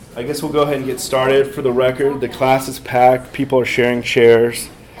I guess we'll go ahead and get started. For the record, the class is packed. People are sharing chairs.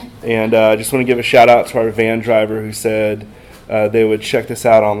 And I just want to give a shout out to our van driver who said they would check this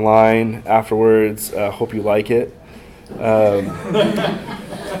out online afterwards. Hope you like it. My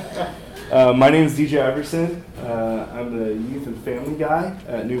name is DJ Iverson. I'm the youth and family guy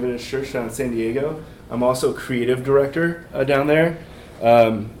at New Vintage Church down in San Diego. I'm also creative director down there.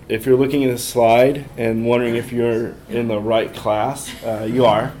 If you're looking at this slide and wondering if you're in the right class, you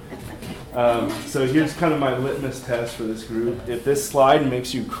are. So here's kind of my litmus test for this group. If this slide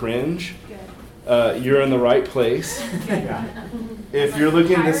makes you cringe, you're in the right place. If you're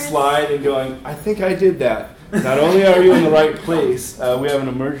looking at this slide and going, I think I did that, not only are you in the right place, we have an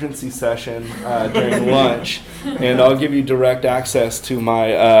emergency session during lunch, and I'll give you direct access to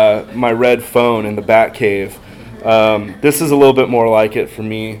my red phone in the Bat Cave. This is a little bit more like it for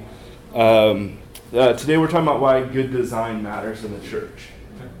me. Today we're talking about why good design matters in the church.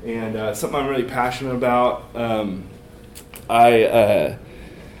 And something I'm really passionate about. I've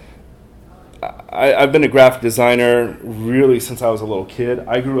been a graphic designer really since I was a little kid.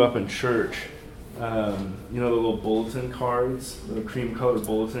 I grew up in church. The little bulletin cards, the cream-colored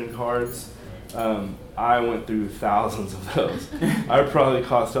bulletin cards. I went through thousands of those. I probably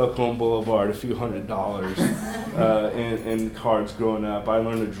cost El Cajon Boulevard a few $100s in cards growing up. I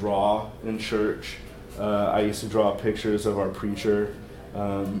learned to draw in church. I used to draw pictures of our preacher.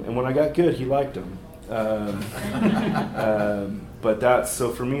 And when I got good, he liked them.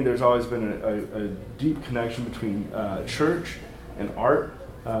 So for me, there's always been a deep connection between church and art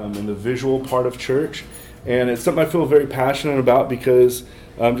and the visual part of church. And it's something I feel very passionate about because,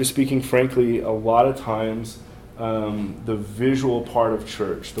 just speaking frankly, a lot of times the visual part of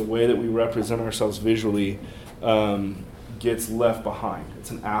church, the way that we represent ourselves visually, gets left behind.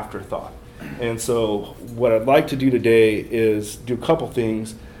 It's an afterthought. And so what I'd like to do today is do a couple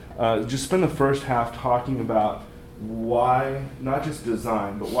things. Just spend the first half talking about why, not just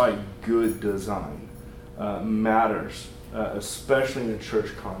design, but why good design matters, especially in a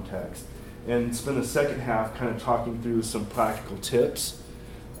church context. And spend the second half kind of talking through some practical tips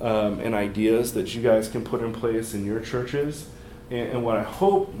and ideas that you guys can put in place in your churches. And what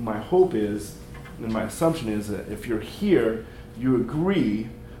my hope is, and my assumption is that if you're here, you agree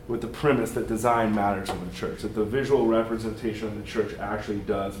with the premise that design matters in the church, that the visual representation of the church actually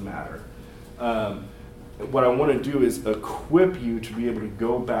does matter. What I want to do is equip you to be able to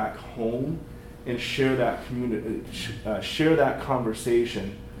go back home and share that share that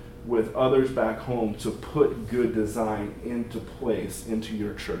conversation with others back home to put good design into place into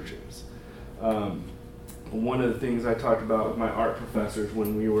your churches. One of the things I talked about with my art professors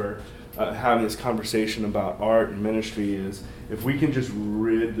when we were having this conversation about art and ministry is if we can just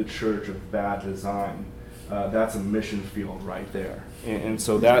rid the church of bad design, that's a mission field right there. And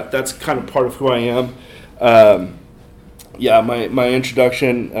so that's kind of part of who I am. My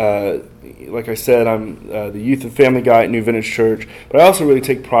introduction, like I said, I'm the youth and family guy at New Vintage Church, but I also really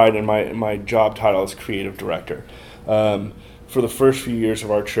take pride in my job title as creative director. For the first few years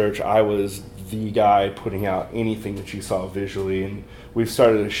of our church, I was the guy putting out anything that you saw visually, and we've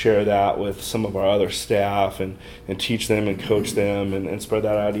started to share that with some of our other staff and teach them and coach them and spread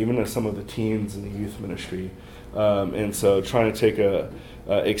that out even to some of the teens in the youth ministry. And so trying to take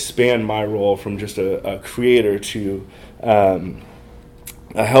expand my role from just a creator to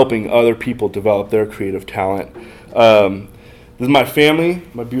helping other people develop their creative talent. This is my family,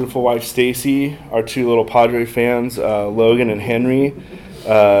 my beautiful wife Stacy, our two little Padre fans, Logan and Henry.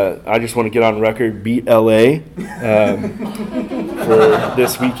 I just want to get on record, beat LA for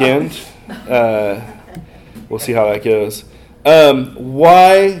this weekend. We'll see how that goes.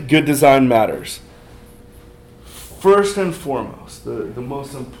 Why good design matters. First and foremost, the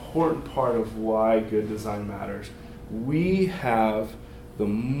most important part of why good design matters, we have the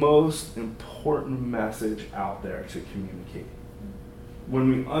most important message out there to communicate.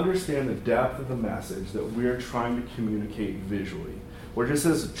 When we understand the depth of the message that we're trying to communicate visually, or just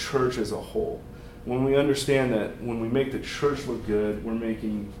as a church as a whole, when we understand that when we make the church look good, we're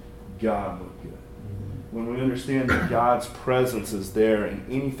making God look good. When we understand that God's presence is there in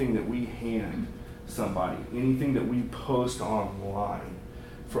anything that we hand somebody, anything that we post online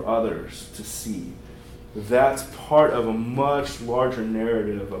for others to see, that's part of a much larger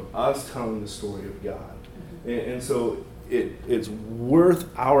narrative of us telling the story of God. And so it's worth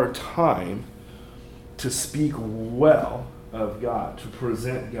our time to speak well of God, to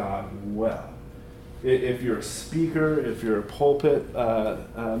present God well. If you're a speaker, if you're a pulpit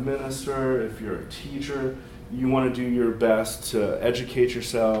minister, if you're a teacher, you want to do your best to educate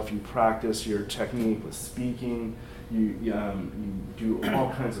yourself. You practice your technique with speaking. you do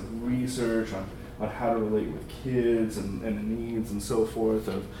all kinds of research on how to relate with kids and the needs and so forth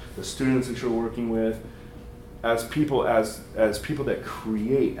of the students that you're working with. As people that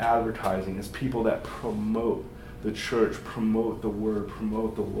create advertising, as people that promote the church, promote the word,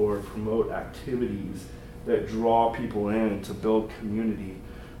 promote the Lord, promote activities that draw people in to build community,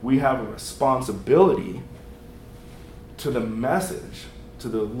 we have a responsibility to the message, to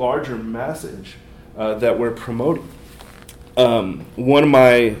the larger message that we're promoting. One of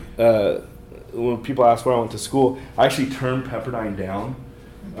my, when people ask where I went to school, I actually turned Pepperdine down,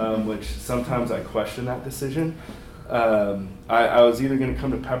 which sometimes I question that decision. I was either going to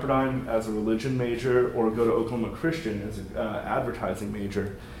come to Pepperdine as a religion major or go to Oklahoma Christian as an advertising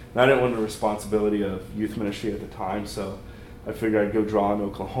major. And I didn't want the responsibility of youth ministry at the time, so I figured I'd go draw in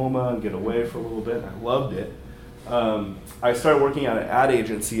Oklahoma and get away for a little bit, and I loved it. I started working at an ad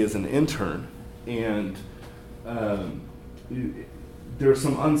agency as an intern, and there were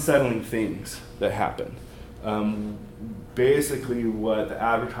some unsettling things that happened. Basically, what the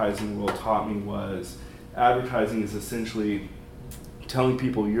advertising world taught me was advertising is essentially telling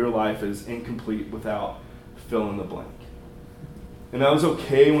people your life is incomplete without fill in the blank. And that was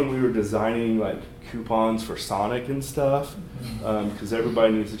okay when we were designing like coupons for Sonic and stuff, because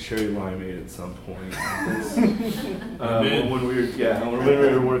everybody needs a cherry limeade at some point. When we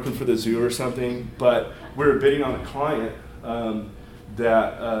were working for the zoo or something, but we were bidding on a client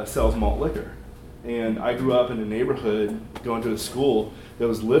that sells malt liquor. And I grew up in a neighborhood going to a school that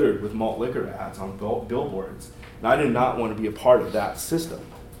was littered with malt liquor ads on billboards. And I did not want to be a part of that system.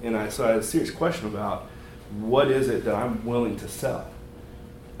 So I had a serious question about what is it that I'm willing to sell?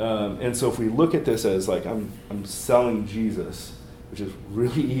 And so if we look at this as like I'm selling Jesus, which is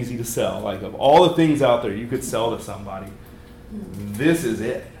really easy to sell, like of all the things out there you could sell to somebody, this is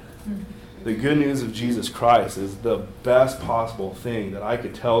it. The good news of Jesus Christ is the best possible thing that I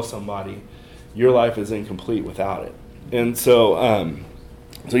could tell somebody. Your life is incomplete without it. And so,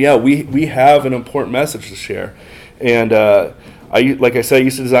 we have an important message to share. And like I said, I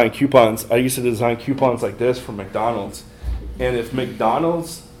used to design coupons. I used to design coupons like this for McDonald's. And if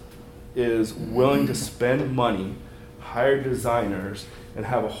McDonald's is willing to spend money, hire designers, and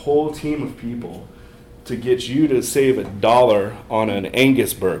have a whole team of people to get you to save $1 on an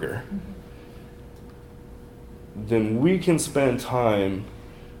Angus burger, then we can spend time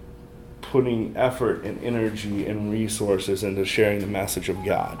putting effort and energy and resources into sharing the message of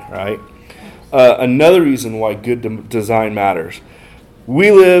God, right? Another reason why good design matters. We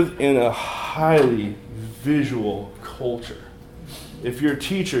live in a highly visual culture. If you're a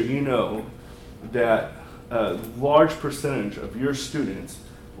teacher, you know that a large percentage of your students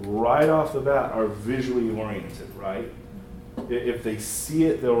right off the bat are visually oriented, right? If they see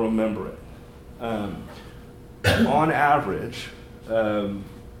it, they'll remember it. On average,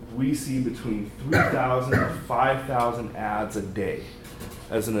 we see between 3,000 to 5,000 ads a day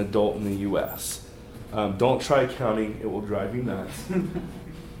as an adult in the U.S. Don't try counting, it will drive you nuts.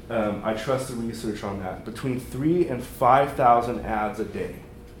 I trust the research on that. Between 3,000 and 5,000 ads a day.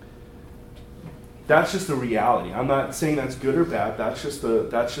 That's just the reality. I'm not saying that's good or bad. That's just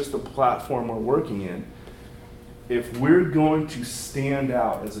the platform we're working in. If we're going to stand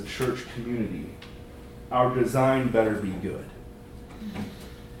out as a church community, our design better be good.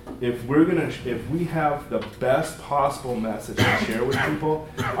 If we have the best possible message to share with people,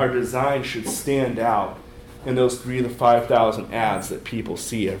 our design should stand out in those 3,000 to 5,000 ads that people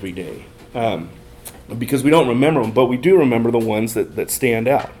see every day. Because we don't remember them, but we do remember the ones that stand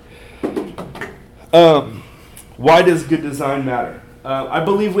out. Why does good design matter? I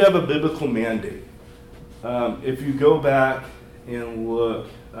believe we have a biblical mandate. If you go back and look,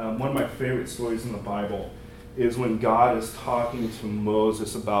 one of my favorite stories in the Bible is when God is talking to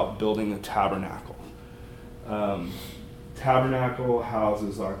Moses about building the tabernacle. Tabernacle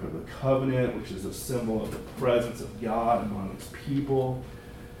houses the Ark of the Covenant, which is a symbol of the presence of God among his people.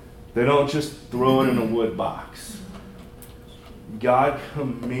 They don't just throw it in a wood box. God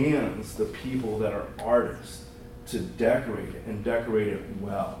commands the people that are artists to decorate it and decorate it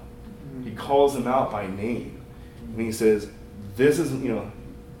well. He calls them out by name. And he says, this isn't,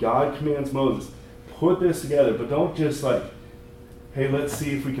 God commands Moses, put this together, but don't just like, hey, let's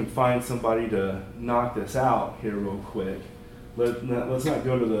see if we can find somebody to knock this out here real quick. Let's not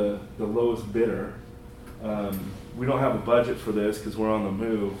go to the lowest bidder. We don't have a budget for this because we're on the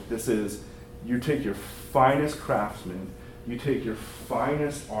move. This is, you take your finest craftsmen, you take your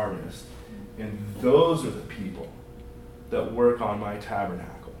finest artists, and those are the people that work on my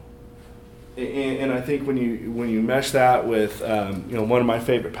tabernacle. And I think when you mesh that with, one of my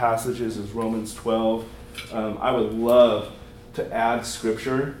favorite passages is Romans 12, I would love to add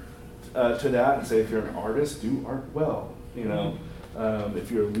scripture to that and say, if you're an artist, do art well.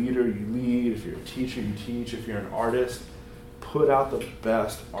 If you're a leader, you lead. If you're a teacher, you teach. If you're an artist, put out the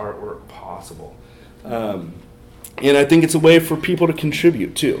best artwork possible. And I think it's a way for people to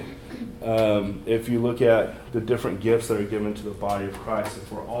contribute too. If you look at the different gifts that are given to the body of Christ,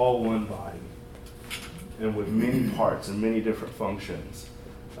 if we're all one body and with many parts and many different functions,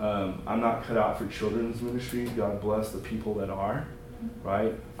 I'm not cut out for children's ministry. God bless the people that are,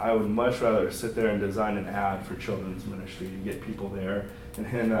 right? I would much rather sit there and design an ad for children's ministry to get people there and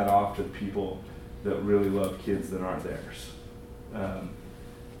hand that off to the people that really love kids that aren't theirs.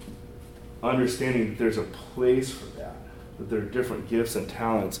 Understanding that there's a place for that there are different gifts and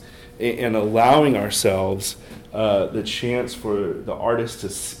talents, and allowing ourselves the chance for the artist to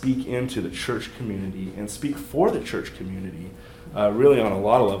speak into the church community and speak for the church community, really on a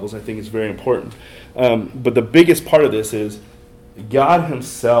lot of levels, I think is very important. But the biggest part of this is God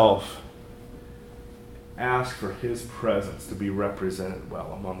himself asked for his presence to be represented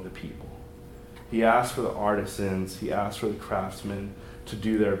well among the people. He asked for the artisans, he asked for the craftsmen to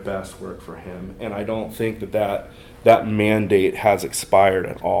do their best work for him. And I don't think that mandate has expired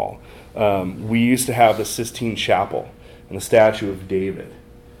at all. We used to have the Sistine Chapel and the statue of David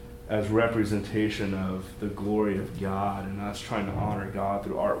as representation of the glory of God and us trying to honor God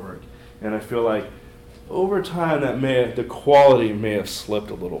through artwork. And I feel like over time the quality may have slipped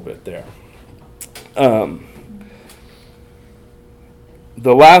a little bit there. The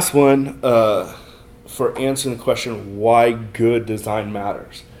last one, for answering the question why good design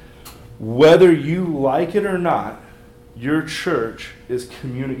matters. Whether you like it or not, your church is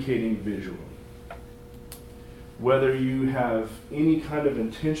communicating visually. Whether you have any kind of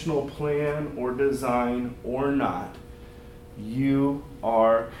intentional plan or design or not, you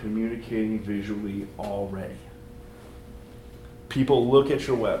are communicating visually already. People look at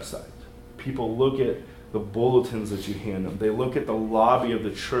your website. People look at the bulletins that you hand them. They look at the lobby of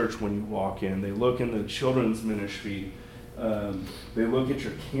the church when you walk in. They look in the children's ministry. They look at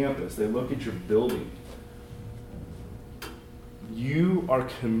your campus. They look at your building. You are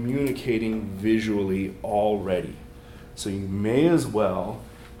communicating visually already. So you may as well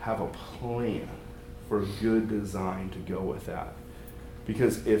have a plan for good design to go with that.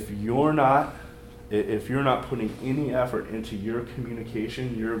 Because if you're not putting any effort into your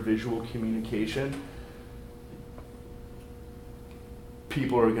communication, your visual communication,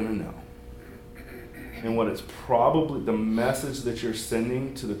 people are going to know. And what it's probably, the message that you're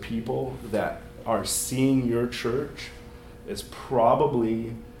sending to the people that are seeing your church is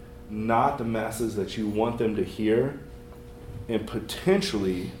probably not the message that you want them to hear, and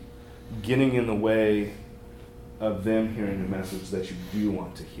potentially getting in the way of them hearing the message that you do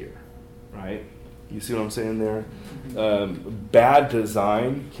want to hear, right? You see what I'm saying there? Bad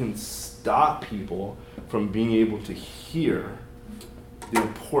design can stop people from being able to hear the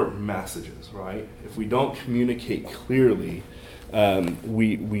important messages, right? If we don't communicate clearly,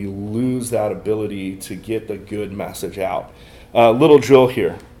 we lose that ability to get the good message out. Little drill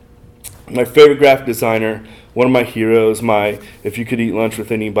here. My favorite graphic designer, one of my heroes, if you could eat lunch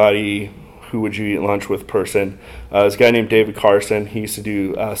with anybody, who would you eat lunch with person? This guy named David Carson. He used to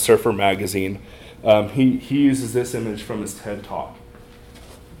do Surfer Magazine. He uses this image from his TED Talk.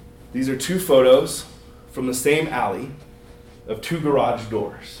 These are two photos from the same alley of two garage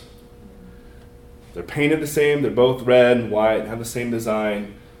doors. They're painted the same. They're both red and white, have the same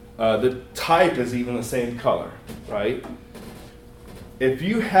design. The type is even the same color, right? If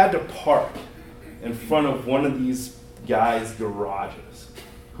you had to park in front of one of these guys' garages,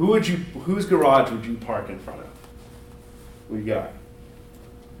 whose garage would you park in front of? What you got?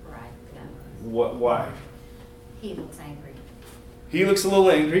 Right. Why? He looks angry. He looks a little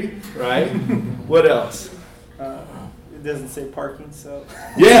angry, right? What else? It doesn't say parking, so.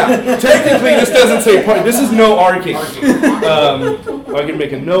 Yeah, technically this doesn't say parking. This is no arcing. I can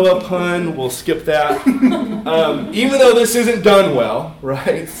make a Noah pun. We'll skip that. Even though this isn't done well,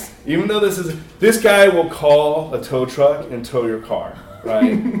 right? Even though this guy will call a tow truck and tow your car,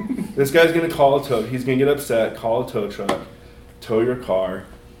 right? This guy's going to call he's going to get upset, call a tow truck, tow your car.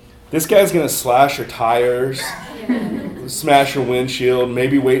 This guy's going to slash your tires, smash your windshield,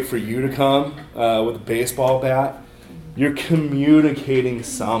 maybe wait for you to come with a baseball bat. You're communicating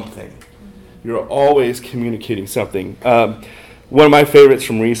something. You're always communicating something. One of my favorites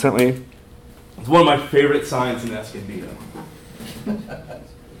from recently is one of my favorite signs in Escondido.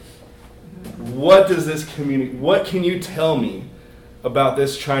 What does this what can you tell me about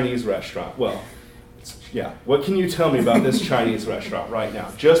this Chinese restaurant? Well, it's Yeah. What can you tell me about this Chinese restaurant right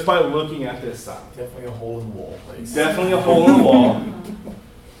now, just by looking at this sign? Definitely a hole in the wall place. Definitely a hole in the wall.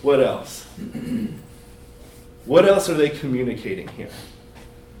 What else? What else are they communicating here?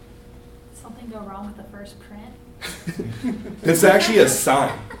 Something go wrong with the first print? It's actually a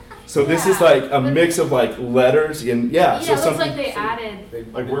sign. So this is like a mix of like letters and Yeah, so it looks something. like they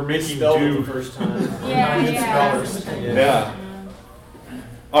added. Like we're making Spelled it do. the first time. Yeah, United yeah. spellers. Yeah.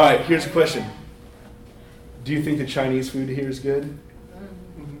 All right. Here's a question. Do you think the Chinese food here is good?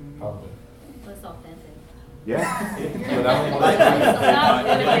 Probably. Looks authentic. Yeah. But that one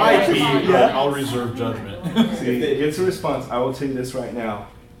Might might be, be, yeah. I'll reserve judgment. See, it's a response. I will tell you this right now.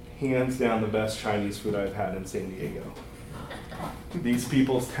 Hands down, the best Chinese food I've had in San Diego. These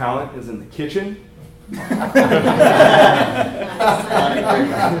people's talent is in the kitchen.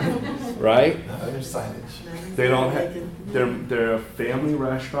 Right? There's signage. They don't have. They're a family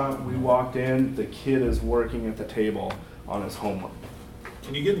restaurant. We walked in. The kid is working at the table on his homework.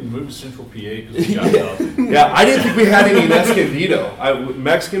 Can you get them moved to Central PA? Because we got Yeah, I didn't think we had any in Escondido.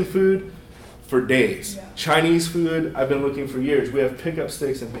 Mexican food for days. Chinese food, I've been looking for years. We have pickup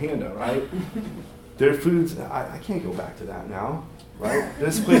sticks and Panda, right? Their foods, I can't go back to that now, right?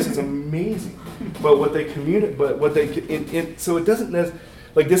 This place is amazing. But what they communicate, so it doesn't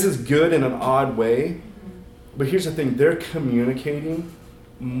like this is good in an odd way. But here's the thing, they're communicating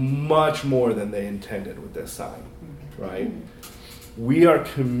much more than they intended with this sign, right? We are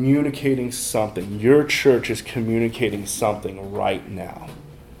communicating something. Your church is communicating something right now,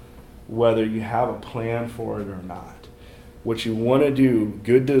 whether you have a plan for it or not. What you want to do,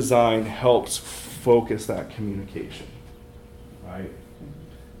 good design helps focus that communication, right?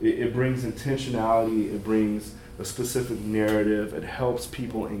 It brings intentionality, it brings a specific narrative, it helps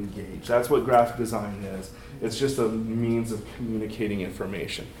people engage. That's what graphic design is. It's just a means of communicating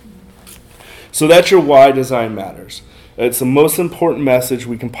information. So that's your why design matters. It's the most important message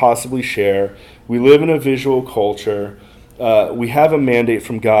we can possibly share. We live in a visual culture. We have a mandate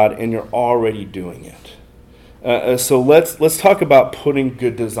from God, and you're already doing it. So let's talk about putting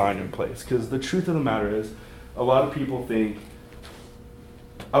good design in place, because the truth of the matter is, a lot of people think,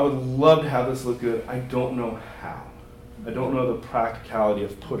 I would love to have this look good. I don't know how. I don't know the practicality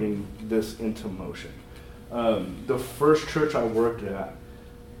of putting this into motion. The first church I worked at,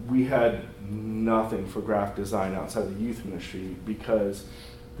 we had nothing for graphic design outside the youth ministry because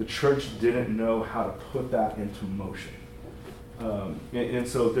the church didn't know how to put that into motion. And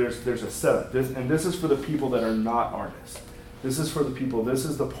so there's a setup. This is for the people that are not artists. This is for the people, this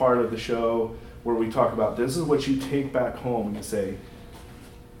is the part of the show where we talk about this is what you take back home and you say,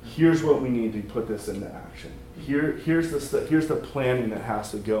 here's what we need to put this into action. Here's the planning that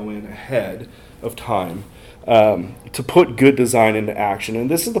has to go in ahead of time to put good design into action. And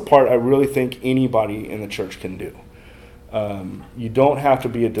this is the part I really think anybody in the church can do. You don't have to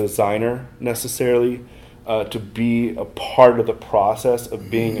be a designer necessarily to be a part of the process of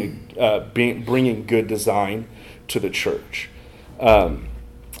bringing good design to the church.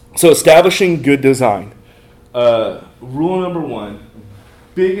 So establishing good design. Rule number one,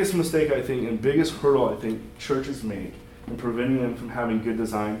 biggest mistake I think and biggest hurdle I think churches make in preventing them from having good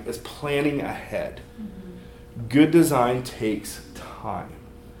design is planning ahead. Mm-hmm. Good design takes time.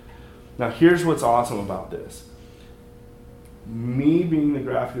 Now here's what's awesome about this. Me being the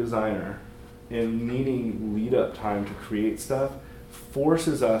graphic designer and needing lead up time to create stuff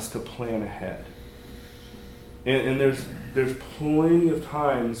forces us to plan ahead. And there's plenty of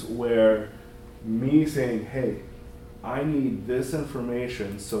times where me saying, hey, I need this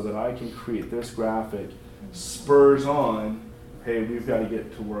information so that I can create this graphic spurs on, hey, we've got to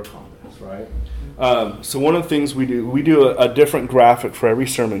get to work on this, right? So one of the things we do a different graphic for every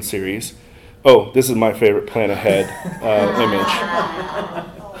sermon series. Oh, this is my favorite plan ahead image.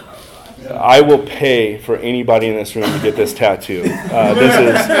 I will pay for anybody in this room to get this tattoo.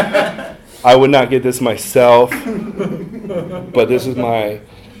 I would not get this myself, but this is one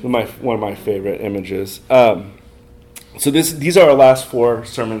of my favorite images. So these are our last 4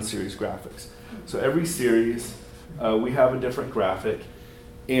 sermon series graphics. So every series, we have a different graphic,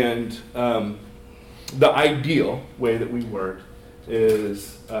 and the ideal way that we work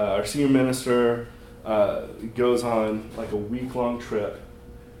is our senior minister goes on like a week-long trip,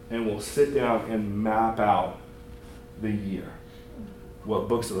 and we'll sit down and map out the year. What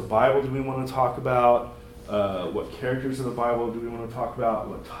books of the Bible do we want to talk about? What characters of the Bible do we want to talk about?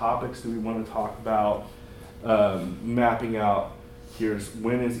 What topics do we want to talk about? Mapping out, here's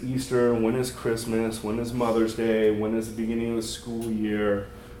when is Easter, when is Christmas, when is Mother's Day, when is the beginning of the school year,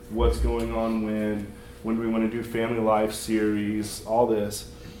 what's going on when do we want to do family life series, all this.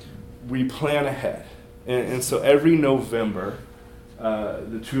 We plan ahead. And so every November,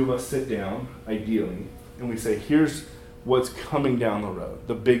 the two of us sit down, ideally, and we say, here's what's coming down the road,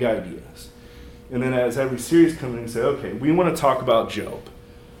 the big ideas. And then as every series comes in, we say, okay, we want to talk about Job.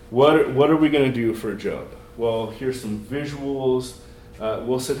 What are we going to do for Job? Well, here's some visuals.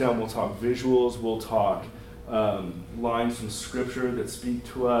 We'll sit down, we'll talk visuals, we'll talk lines from scripture that speak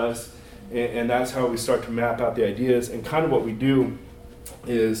to us, and that's how we start to map out the ideas. And kind of what we do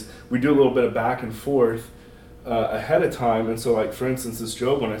is we do a little bit of back and forth ahead of time. And so, like, for instance, this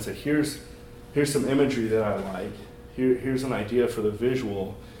Job one, I said, here's some imagery that I like. Here's an idea for the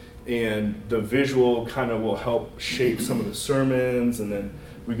visual, and the visual kind of will help shape some of the sermons, and then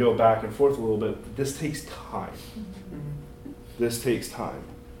we go back and forth a little bit. But this takes time. This takes time.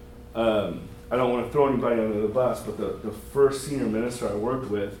 I don't want to throw anybody under the bus, but the first senior minister I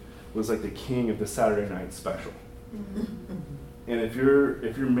worked with was like the king of the Saturday night special. And if you're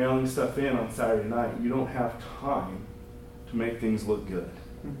mailing stuff in on Saturday night, you don't have time to make things look good.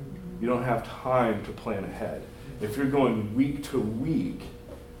 You don't have time to plan ahead. If you're going week to week,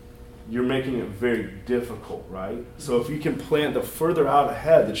 you're making it very difficult, right? So if you can plan, the further out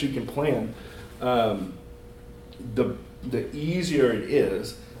ahead that you can plan, the easier it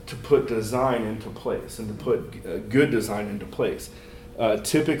is to put design into place and to put good design into place.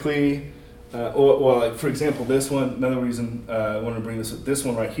 Typically, like for example, this one, another reason I want to bring this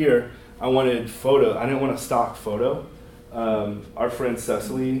one right here, I wanted photo. I didn't want a stock photo. Our friend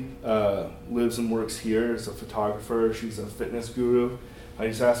Cecily lives and works here as a photographer. She's a fitness guru. I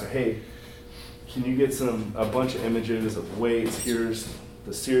just asked her, hey, can you get a bunch of images of weights? Here's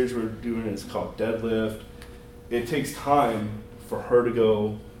the series we're doing. It's called Deadlift. It takes time for her to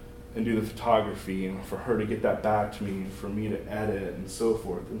go and do the photography, and for her to get that back to me, and for me to edit and so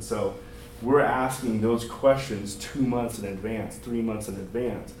forth. And so we're asking those questions 2 months in advance, 3 months in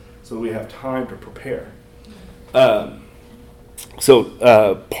advance, so we have time to prepare. So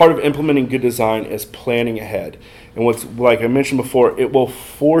part of implementing good design is planning ahead. And what's, like I mentioned before, it will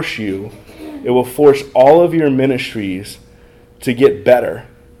force all of your ministries to get better,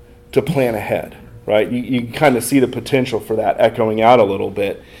 to plan ahead, right? You kind of see the potential for that echoing out a little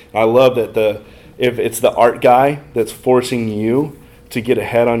bit. I love that if it's the art guy that's forcing you to get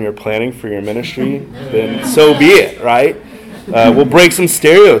ahead on your planning for your ministry, then so be it, right? We'll break some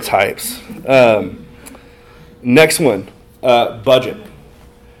stereotypes. Next one, budget.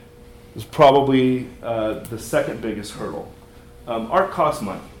 Is probably the second biggest hurdle. Art costs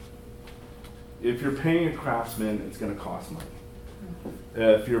money. If you're paying a craftsman, it's going to cost money.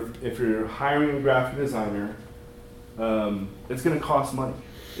 If you're hiring a graphic designer, it's going to cost money.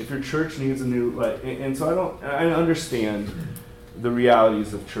 If your church needs a new, and so I understand the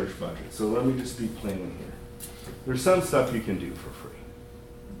realities of church budget. So let me just be plain here. There's some stuff you can do for free,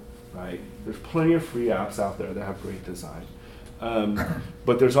 right? There's plenty of free apps out there that have great design.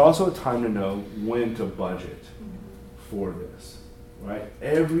 But there's also a time to know when to budget for this, right?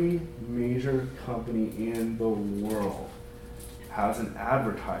 Every major company in the world has an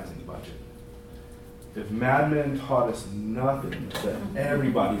advertising budget. If Mad Men taught us nothing, that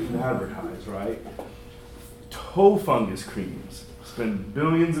everybody can advertise, right? Toe fungus creams spend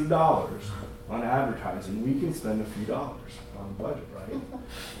billions of dollars on advertising. We can spend a few dollars on budget, right?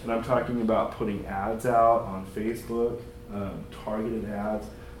 And I'm talking about putting ads out on Facebook, targeted ads.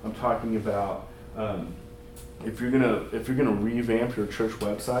 I'm talking about if you're gonna revamp your church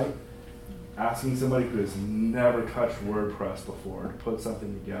website, asking somebody who has never touched WordPress before to put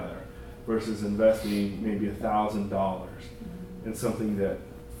something together versus investing maybe $1,000 in something that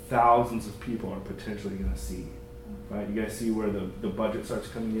thousands of people are potentially going to see. Right? You guys see where the budget starts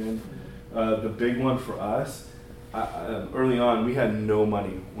coming in? The big one for us, early on, we had no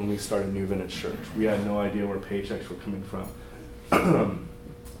money when we started New Vintage Church. We had no idea where paychecks were coming from.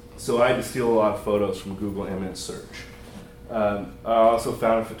 So I had to steal a lot of photos from Google Image Search. I also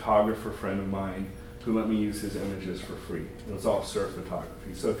found a photographer friend of mine who let me use his images for free. It was all surf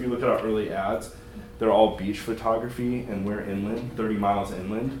photography. So if you look at our early ads, they're all beach photography, and we're inland, 30 miles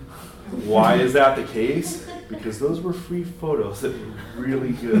inland. Why is that the case? Because those were free photos that were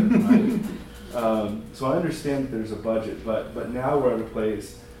really good, right? So I understand that there's a budget, but now we're at a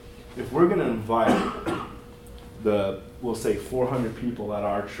place, if we're gonna invite we'll say 400 people at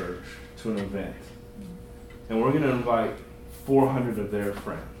our church to an event, and we're gonna invite 400 of their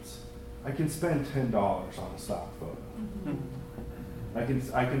friends, I can spend $10 on a stock photo.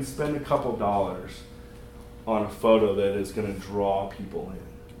 I can spend a couple dollars on a photo that is going to draw people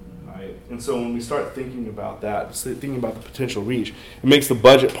in, right? And so when we start thinking about that, thinking about the potential reach, it makes the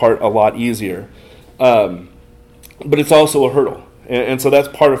budget part a lot easier. But it's also a hurdle, and so that's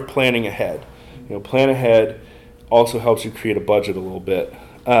part of planning ahead. Plan ahead also helps you create a budget a little bit.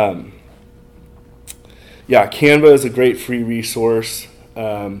 Canva is a great free resource.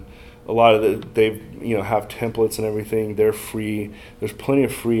 A lot of they have templates and everything. They're free. There's plenty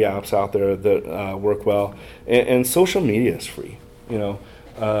of free apps out there that work well, and social media is free.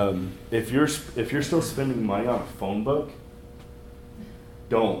 If you're still spending money on a phone book,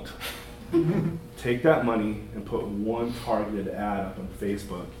 don't take that money and put one targeted ad up on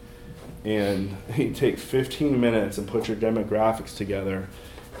Facebook, and you take 15 minutes and put your demographics together,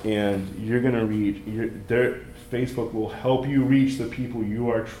 and you're gonna reach. Facebook will help you reach the people you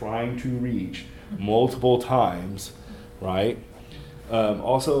are trying to reach multiple times, right?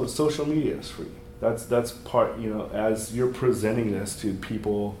 Also, social media is free. That's part, as you're presenting this to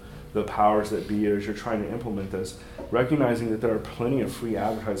people, the powers that be, as you're trying to implement this, recognizing that there are plenty of free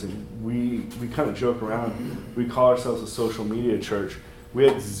advertising. We kind of joke around. We call ourselves a social media church. We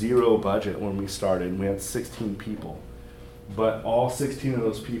had zero budget when we started, and we had 16 people. But all 16 of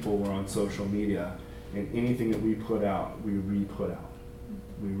those people were on social media, and anything that we put out, we re-put out.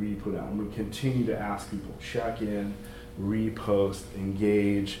 And we continue to ask people, check in, repost,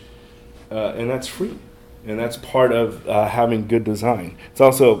 engage, and that's free. And that's part of having good design. It's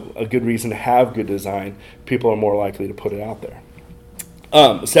also a good reason to have good design. People are more likely to put it out there.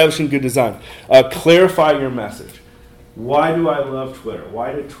 Establishing good design. Clarify your message. Why do I love Twitter?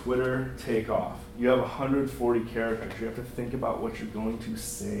 Why did Twitter take off? You have 140 characters. You have to think about what you're going to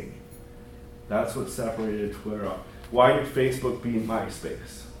say. That's what separated Twitter off. Why did Facebook beat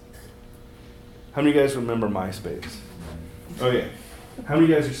MySpace? How many of you guys remember MySpace? Okay. How many of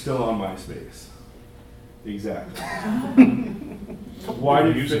you guys are still on MySpace? Exactly. Why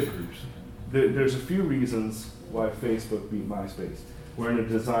did music groups? There's a few reasons why Facebook beat MySpace. We're in a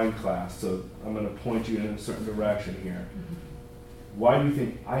design class, so I'm going to point you in a certain direction here. Why do you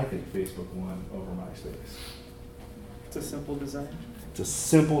think I think Facebook won over MySpace? It's a simple design. It's a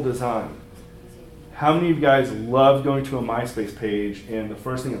simple design. How many of you guys love going to a MySpace page and the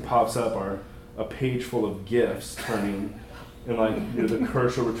first thing that pops up are a page full of GIFs turning, and the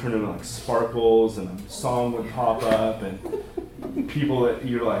cursor would turn into sparkles, and a song would pop up, and people that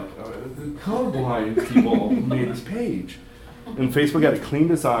you're like, the colorblind people made this page. And Facebook had a clean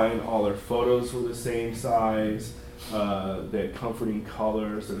design. All their photos were the same size. They had comforting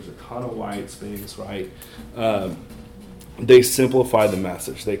colors. There was a ton of white space, right? They simplified the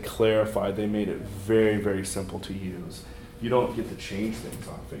message. They clarified. They made it very, very simple to use. You don't get to change things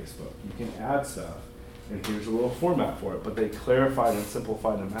on Facebook. You can add stuff, and here's a little format for it. But they clarified and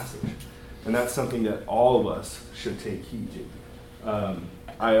simplified the message. And that's something that all of us should take heed to.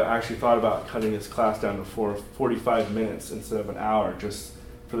 I actually thought about cutting this class down to 45 minutes instead of an hour, just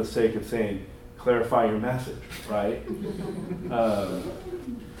for the sake of saying, clarify your message, right?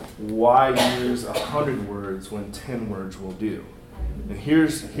 Why use 100 words when 10 words will do? And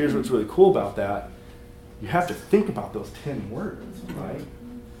here's what's really cool about that. You have to think about those 10 words, right?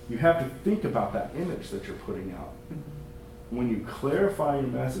 You have to think about that image that you're putting out. When you clarify your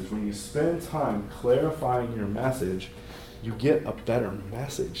message, when you spend time clarifying your message, you get a better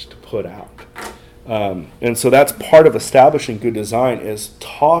message to put out. And so that's part of establishing good design is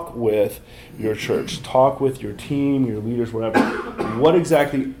talk with your church, talk with your team, your leaders, whatever. What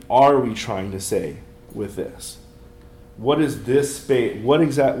exactly are we trying to say with this? What is this space?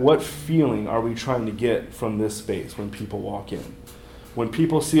 What feeling are we trying to get from this space when people walk in? When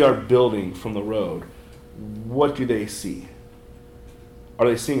people see our building from the road, what do they see? Are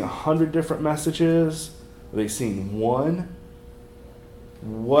they seeing 100 different messages? Are they seeing one?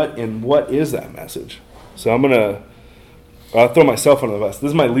 What is that message? So I'll throw myself under the bus. This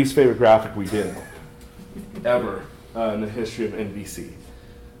is my least favorite graphic we did ever in the history of NBC.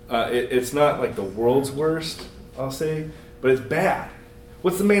 It's not like the world's worst, I'll say, but it's bad.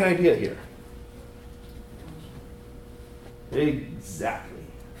 What's the main idea here? Exactly.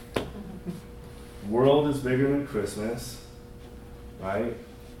 World is bigger than Christmas, right?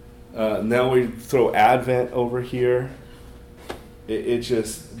 Now we throw Advent over here.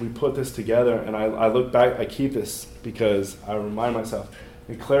 We put this together, and I look back, I keep this because I remind myself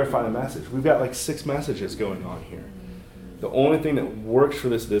and clarify the message. We've got 6 messages going on here. The only thing that works for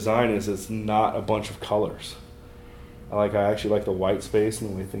this design is it's not a bunch of colors. I actually like the white space and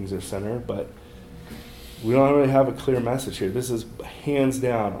the way things are centered, but we don't really have a clear message here. This is hands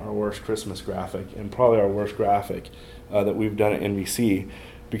down our worst Christmas graphic, and probably our worst graphic that we've done at NBC,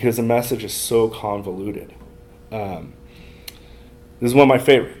 because the message is so convoluted. This is one of my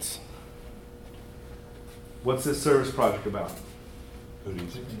favorites. What's this service project about?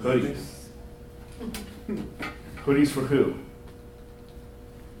 Hoodies. Hoodies for who?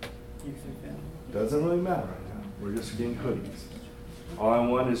 Youth and family. Doesn't really matter right now. We're just getting hoodies. All I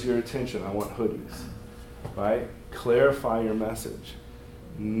want is your attention. I want hoodies, right? Clarify your message.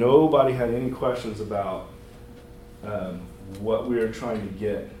 Nobody had any questions about what we were trying to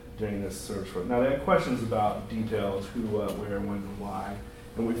get during this search for. Now, they had questions about details, who, what, where, when, and why,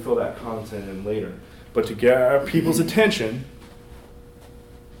 and we fill that content in later. But to get our people's attention,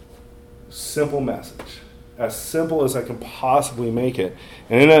 simple message. As simple as I can possibly make it.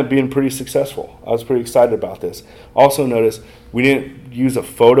 And it ended up being pretty successful. I was pretty excited about this. Also notice, we didn't use a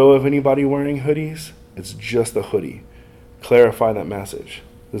photo of anybody wearing hoodies. It's just a hoodie. Clarify that message.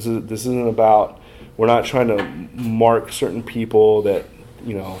 This isn't about, we're not trying to mark certain people that,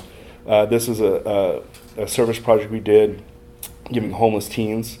 this is a service project we did giving homeless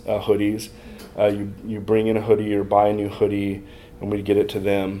teens hoodies. You bring in a hoodie or buy a new hoodie and we get it to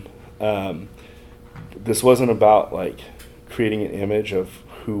them. This wasn't about like creating an image of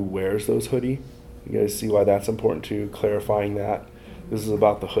who wears those hoodie. You guys see why that's important too, clarifying that. This is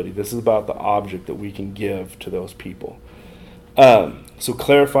about the hoodie. This is about the object that we can give to those people. So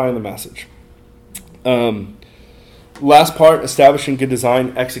clarifying the message. Last part, establishing good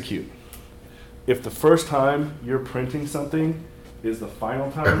design, execute. If the first time you're printing something is the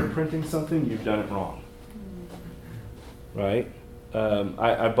final time you're printing something, you've done it wrong. Right?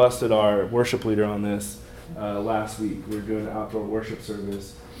 I busted our worship leader on this last week. We were doing an outdoor worship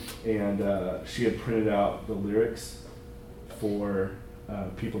service, and she had printed out the lyrics for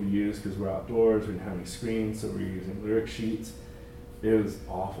people to use because we're outdoors, we didn't have any screens, so we were using lyric sheets. It was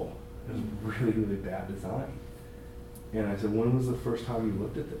awful. It was really, really bad design. And I said, when was the first time you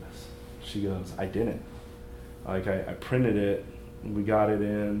looked at this? She goes, I didn't. Like, I printed it, and we got it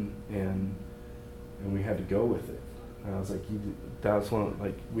in, and we had to go with it. And I was like, that's one,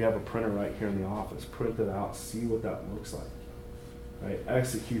 like, we have a printer right here in the office. Print it out, see what that looks like. Right?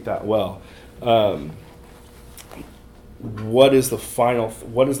 Execute that well. What is the final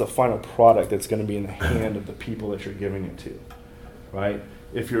product that's going to be in the hand of the people that you're giving it to? Right?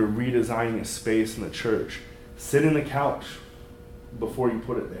 If you're redesigning a space in the church, sit in the couch before you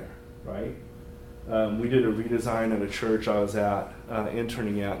put it there, right? We did a redesign at a church I was at,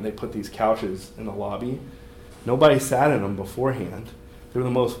 interning at, and they put these couches in the lobby. Nobody sat in them beforehand. They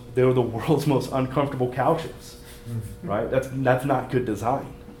were the world's most uncomfortable couches, right? That's not good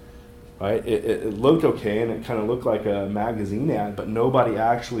design, right? It looked okay and it kind of looked like a magazine ad, but nobody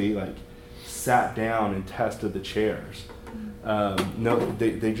actually like sat down and tested the chairs. No,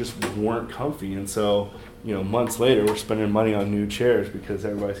 they just weren't comfy, and so months later we're spending money on new chairs because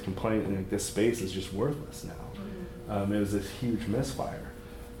everybody's complaining like this space is just worthless now. It was this huge misfire.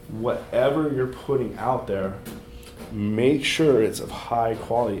 Whatever you're putting out there, make sure it's of high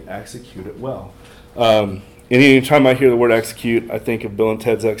quality. Execute it well. Anytime I hear the word execute, I think of Bill and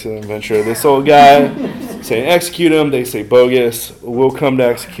Ted's Excellent Adventure. This old guy saying execute them, they say bogus. We'll come to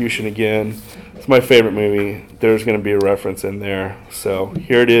execution again. It's my favorite movie. There's going to be a reference in there. So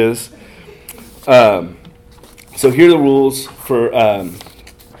here it is. So here are the rules for,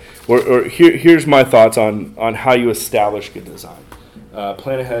 here's my thoughts on how you establish good design.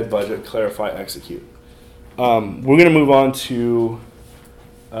 Plan ahead, budget, clarify, execute. We're going to move on to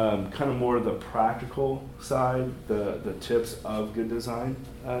kind of more of the practical side, the tips of good design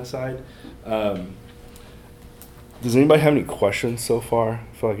side. Does anybody have any questions so far?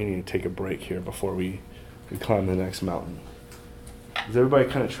 I feel like I need to take a break here before we climb the next mountain. Is everybody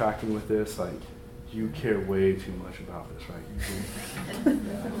kind of tracking with this? Like, you care way too much about this, right?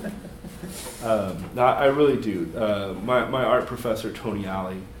 No, I really do. My art professor, Tony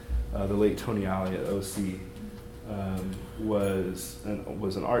Alley, the late Tony Alley at OC, was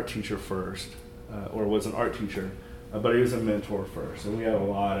an art teacher first, but he was a mentor first. And we had a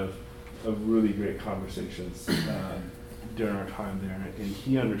lot of really great conversations during our time there. And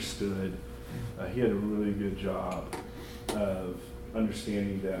he understood, he had a really good job of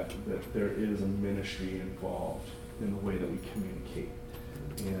understanding that there is a ministry involved in the way that we communicate.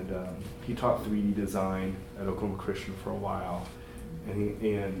 And he taught 3D design at Oklahoma Christian for a while.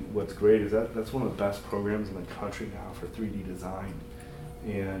 And what's great is that's one of the best programs in the country now for 3D design.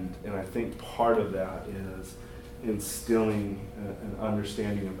 And I think part of that is instilling an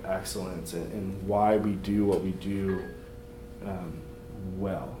understanding of excellence and why we do what we do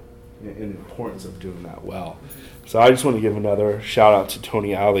well, and the importance of doing that well. So I just want to give another shout out to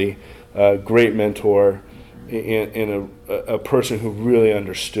Tony Alley, a great mentor and a person who really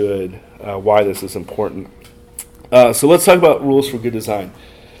understood why this is important. So let's talk about rules for good design.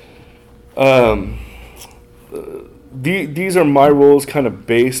 These are my rules kind of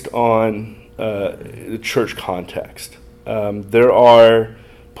based on the church context. There are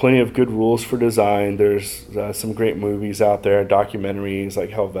plenty of good rules for design. There's some great movies out there, documentaries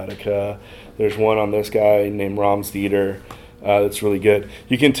like Helvetica. There's one on this guy named Rams Dieter that's really good.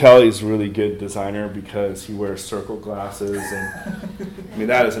 You can tell he's a really good designer because he wears circle glasses, and I mean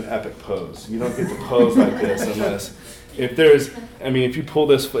that is an epic pose. You don't get to pose like this unless if you pull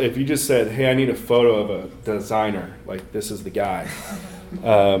this, if you just said, hey, I need a photo of a designer, like this is the guy. You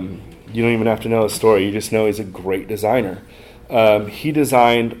don't even have to know his story. You just know he's a great designer. He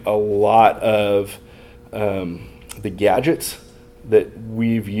designed a lot of the gadgets that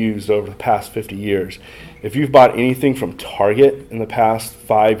we've used over the past 50 years. If you've bought anything from Target in the past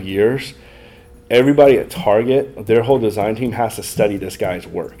 5 years, everybody at Target, their whole design team has to study this guy's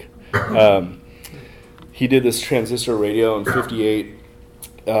work. He did this transistor radio in 58.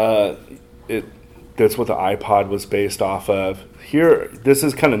 That's what the iPod was based off of. Here, this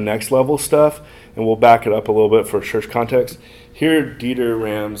is kind of next level stuff, and we'll back it up a little bit for church context. Here, Dieter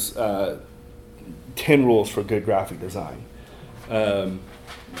Rams' 10 rules for good graphic design.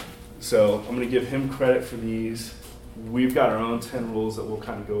 So I'm going to give him credit for these. We've got our own 10 rules that we'll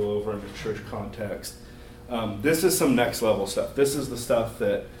kind of go over in the church context. This is some next level stuff. This is the stuff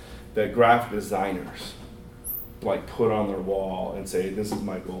that graphic designers like put on their wall and say, this is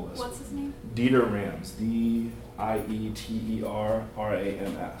my goal list. What's his name? Dieter Rams, Dieterrams. Can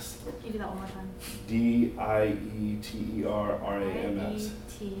you do that one more time? Dieterrams. I-E-T-E-R.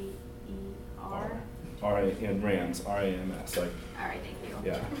 Rams, R-A-M-S. Like, All right, thank you.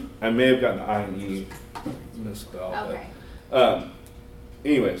 yeah. I may have gotten the I and E misspelled. Okay. But,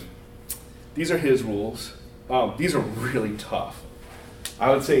 anyways, these are his rules. These are really tough. I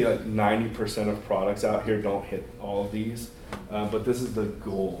would say like 90% of products out here don't hit all of these, but this is the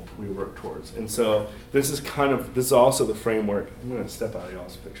goal we work towards. And so this is also the framework. I'm going to step out of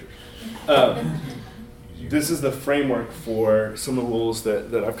y'all's pictures. This is the framework for some of the rules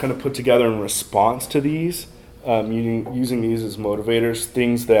that I've kind of put together in response to these, using these as motivators,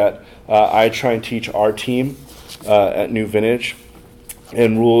 things that I try and teach our team at New Vintage,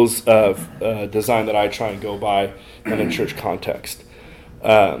 and rules of design that I try and go by in a church context.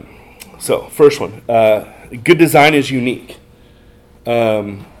 So first one, good design is unique. I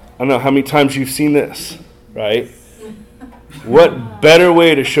don't know how many times you've seen this, right? What better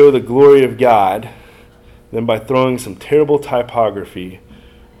way to show the glory of God than by throwing some terrible typography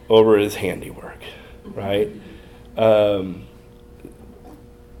over his handiwork, right?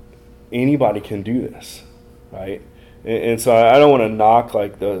 Anybody can do this, right? And so I don't want to knock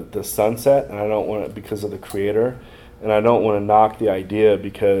like the sunset, and I don't want it because of the creator. And I don't want to knock the idea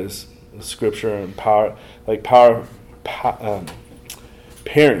because the scripture and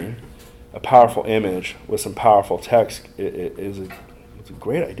pairing a powerful image with some powerful text it's a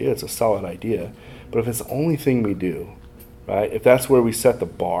great idea. It's a solid idea. But if it's the only thing we do, right? If that's where we set the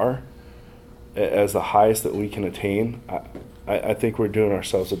bar as the highest that we can attain, I think we're doing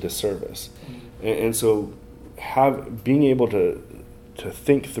ourselves a disservice. And so being able to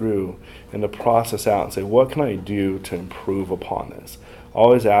think through and to process out and say, what can I do to improve upon this?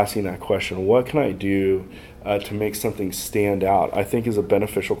 Always asking that question, what can I do to make something stand out, I think is a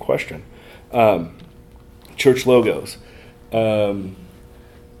beneficial question. Church logos.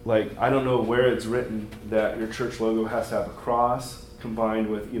 Like, I don't know where it's written that your church logo has to have a cross combined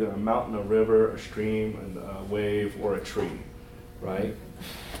with either a mountain, a river, a stream, a wave, or a tree, right?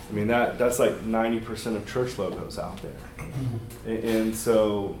 I mean, that's like 90% of church logos out there. And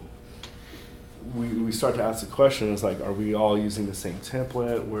so we start to ask the question, is like, are we all using the same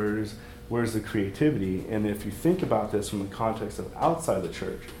template? Where's the creativity? And if you think about this from the context of outside the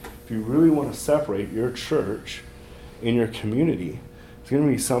church, if you really want to separate your church in your community, it's going to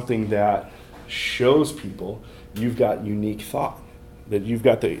be something that shows people you've got unique thought, that you've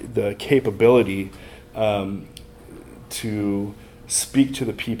got the capability to speak to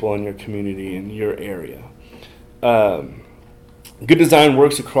the people in your community, in your area. Good design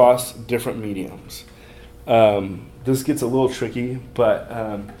works across different mediums. This gets a little tricky, but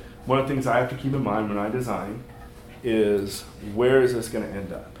one of the things I have to keep in mind when I design is, where is this going to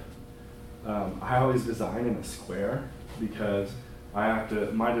end up? I always design in a square because my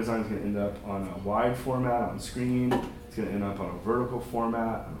design is going to end up on a wide format on screen. It's going to end up on a vertical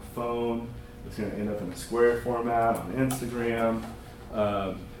format on a phone. It's going to end up in a square format on Instagram.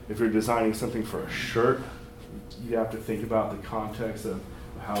 If you're designing something for a shirt, you have to think about the context of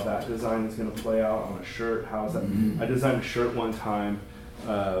how that design is going to play out on a shirt. How's that? I designed a shirt one time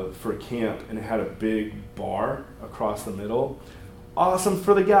for camp, and it had a big bar across the middle. Awesome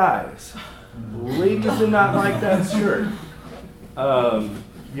for the guys. Ladies did not like that shirt.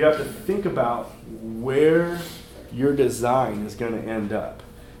 You have to think about where your design is going to end up.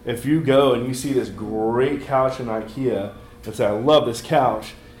 if you go and you see this great couch in IKEA and say, I love this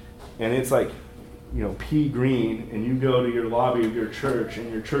couch, and it's like, pea green, and you go to your lobby of your church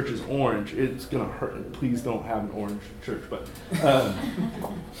and your church is orange, it's gonna hurt. Please don't have an orange church, but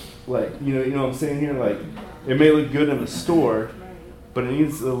like, you know what I'm saying here? Like, it may look good in the store, but it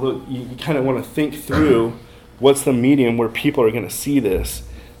needs to look, you kind of want to think through what's the medium where people are going to see this.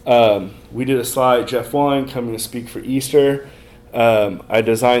 We did a slide, Jeff Wine coming to speak for Easter. I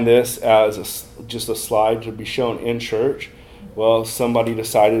designed this as just a slide to be shown in church. Well, somebody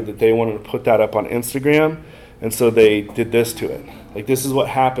decided that they wanted to put that up on Instagram, and so they did this to it. Like, this is what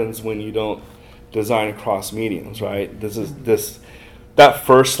happens when you don't design across mediums, right? That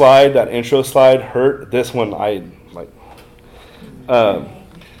first slide, that intro slide hurt. This one, I like.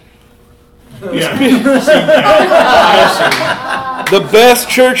 The best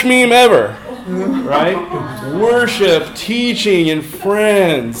church meme ever, right? Worship, teaching, and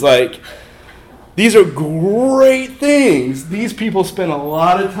friends. Like, these are great things. These people spend a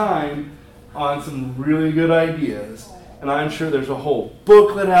lot of time on some really good ideas. And I'm sure there's a whole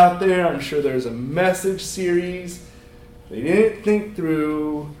booklet out there. I'm sure there's a message series. They didn't think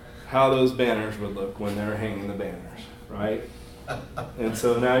through how those banners would look when they're hanging the banners, right? And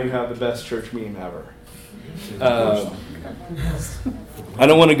so now you have the best church meme ever. I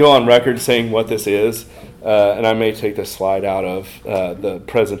don't want to go on record saying what this is, and I may take this slide out of the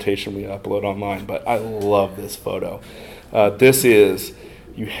presentation we upload online, but I love this photo. This is,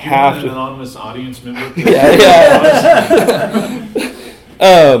 you have to... an anonymous audience member?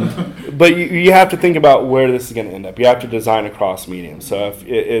 But you have to think about where this is going to end up. You have to design across mediums. So if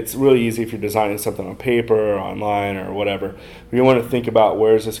it's really easy if you're designing something on paper or online or whatever. You want to think about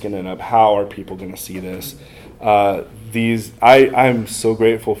where is this going to end up? How are people going to see this? I'm so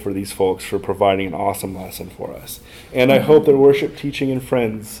grateful for these folks for providing an awesome lesson for us. And I hope their worship, teaching, and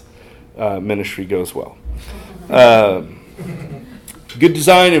friends ministry goes well. Good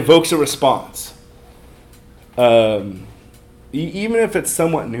design evokes a response. Even if it's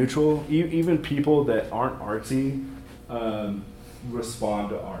somewhat neutral, even people that aren't artsy respond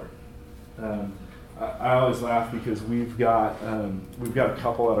to art. I always laugh because we've got a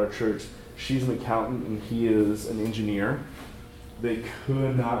couple at our church. She's an accountant and he is an engineer. They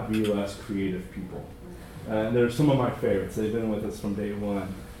could not be less creative people. And they're some of my favorites. They've been with us from day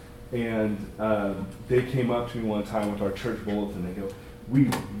one. And they came up to me one time with our church bulletin. They go, "We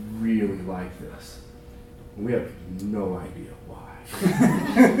really like this. And we have no idea why."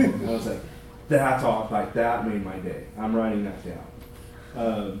 And I was like, that's all. Like, that made my day. I'm writing that down.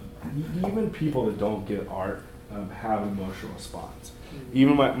 Even people that don't get art have emotional response.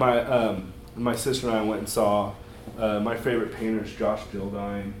 Even my sister and I went and saw my favorite painter is Josh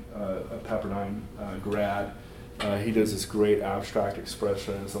Dildine, a Pepperdine grad. He does this great abstract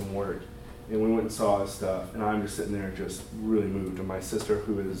expressionism work. And we went and saw his stuff, and I'm just sitting there just really moved. And my sister,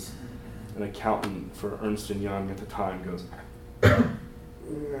 who is an accountant for Ernst & Young at the time, goes, "I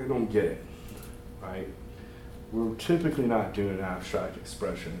don't get it," right? We're typically not doing abstract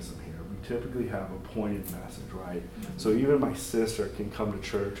expressionism here. We typically have a pointed message, right? So even my sister can come to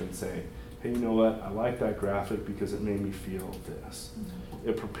church and say, "Hey, you know what? I like that graphic because it made me feel this.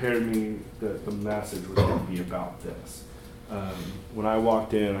 It prepared me that the message was going to be about this. When I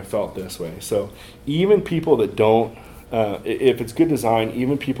walked in, I felt this way." So even people that don't, if it's good design,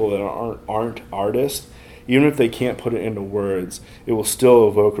 even people that aren't artists, even if they can't put it into words, it will still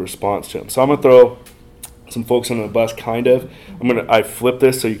evoke a response to them. So I'm going to throw some folks under the bus, kind of. I flip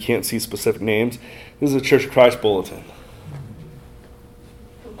this so you can't see specific names. This is a Church of Christ bulletin.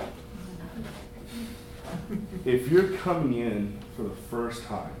 If you're coming in for the first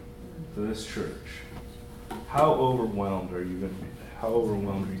time to this church, how overwhelmed are you going to be? How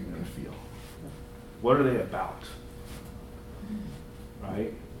overwhelmed are you going to feel? What are they about?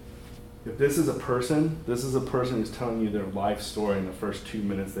 Right? If this is a person who's telling you their life story in the first 2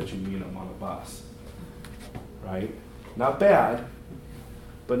 minutes that you meet them on a bus. Right? Not bad,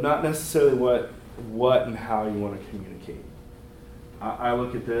 but not necessarily what and how you want to communicate. I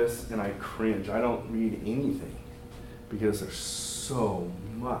look at this and I cringe. I don't read anything because there's so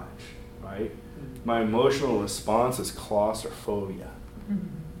much, right? My emotional response is claustrophobia.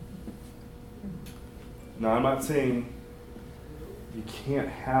 Now, I'm not saying you can't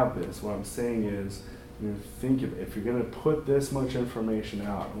have this. What I'm saying is, think of it. If you're going to put this much information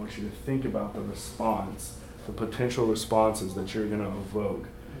out, I want you to think about the response, the potential responses that you're going to evoke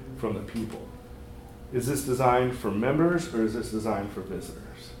from the people. Is this designed for members or is this designed for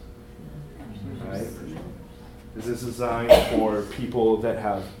visitors? Right? Is this designed for people that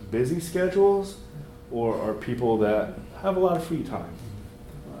have busy schedules or are people that have a lot of free time?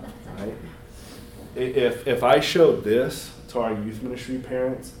 right? If I showed this to our youth ministry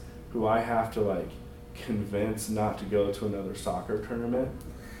parents, who I have to like convince not to go to another soccer tournament,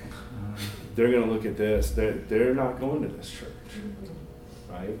 they're going to look at this. They're not going to this church,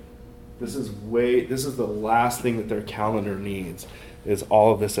 right? This is the last thing that their calendar needs, is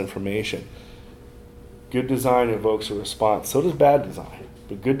all of this information. Good design evokes a response. So does bad design.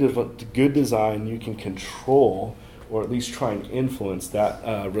 But good design, you can control or at least try and influence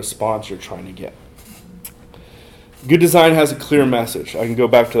that response you're trying to get. Good design has a clear message. I can go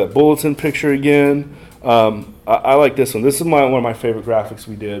back to that bulletin picture again. I like this one. This is one of my favorite graphics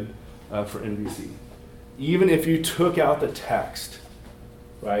we did for NBC. Even if you took out the text,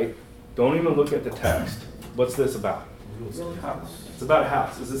 right? Don't even look at the text. What's this about? It's about a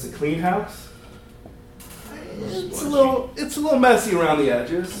house. Is this a clean house? It's a little messy around the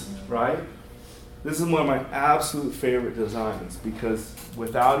edges, right? This is one of my absolute favorite designs because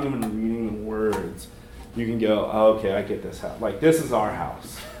without even reading the words, you can go, oh, okay, I get this house. Like, this is our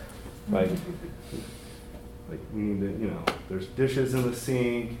house. Like we need to, there's dishes in the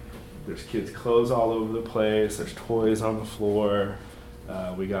sink, there's kids' clothes all over the place, there's toys on the floor.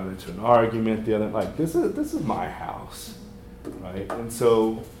 We got into an argument the other night. This is my house, right? And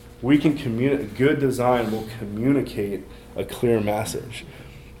so we can communicate. Good design will communicate a clear message.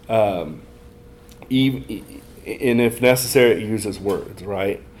 And if necessary, it uses words,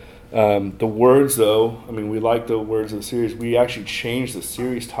 right? The words, though, we like the words of the series. We actually changed the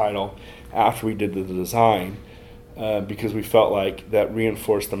series title after we did the design because we felt like that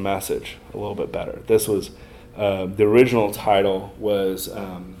reinforced the message a little bit better. This was, the original title was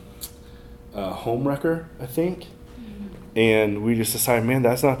Homewrecker, I think. And we just decided, man,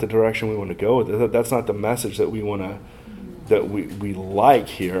 that's not the direction we want to go with it. That's not the message that we want to, that we like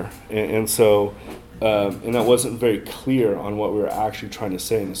here. And so, and that wasn't very clear on what we were actually trying to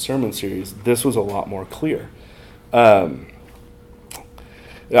say in the sermon series. This was a lot more clear. Good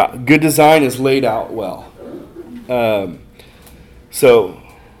design is laid out well. So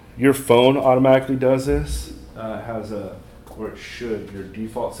your phone automatically does this. Has or it should, your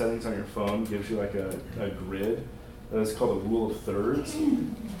default settings on your phone gives you like a grid. That's called a rule of thirds.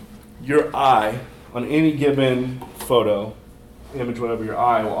 Your eye, on any given photo, image, whatever, your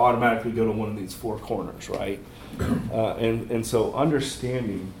eye will automatically go to one of these four corners, right? And so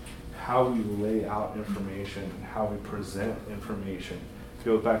understanding how we lay out information and how we present information,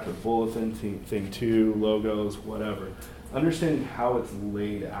 goes back to the bulletin thing too, logos, whatever. Understanding how it's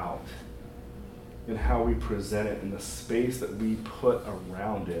laid out and how we present it and the space that we put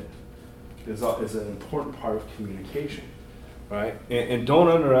around it is an important part of communication, right? And don't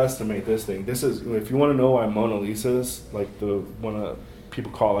underestimate this thing. This is, if you want to know why Mona Lisa is like the one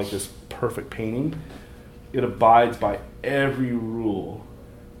people call like this perfect painting, it abides by every rule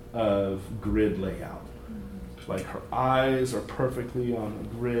of grid layout. Like her eyes are perfectly on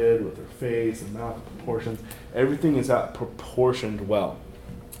a grid with her face and mouth proportions. Everything is proportioned well.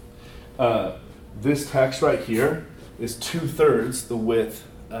 This text right here is 2/3 the width.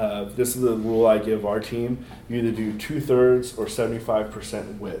 This is the rule I give our team. You either do 2/3 or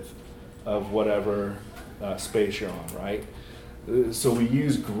 75% width of whatever space you're on, right? So we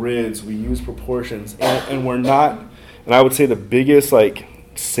use grids, we use proportions, and we're not, and I would say the biggest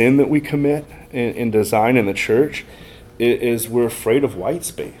sin that we commit in design in the church is we're afraid of white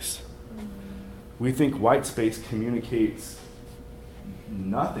space. We think white space communicates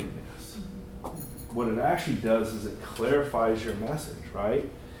nothingness. What it actually does is it clarifies your message, right?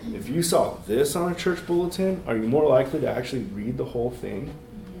 If you saw this on a church bulletin, are you more likely to actually read the whole thing?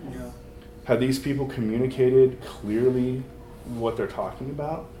 Yeah. Have these people communicated clearly what they're talking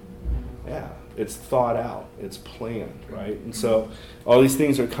about? Yeah, it's thought out, it's planned, right? And so all these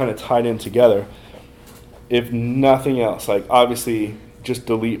things are kind of tied in together. If nothing else, obviously just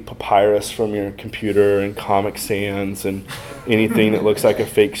delete Papyrus from your computer and Comic Sans and anything that looks like a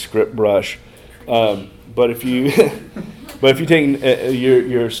fake script brush. But if you take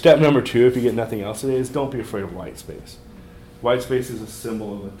your step number 2, if you get nothing else today, is don't be afraid of white space. White space is a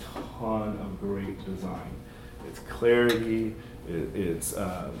symbol of a ton of great design. It's clarity, it's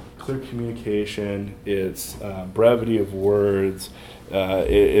clear communication, it's brevity of words,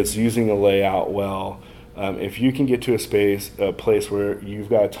 it's using the layout well. If you can get to a place where you've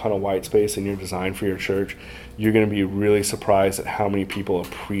got a ton of white space in your design for your church, you're going to be really surprised at how many people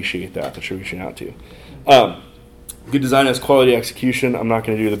appreciate that you're reaching out to. Good design has quality execution. I'm not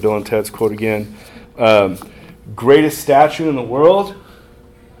going to do the Bill and Ted's quote again. Greatest statue in the world.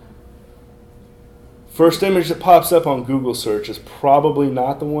 First image that pops up on Google search is probably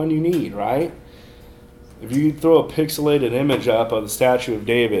not the one you need, right? If you throw a pixelated image up of the statue of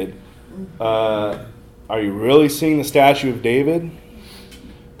David, Are you really seeing the statue of David?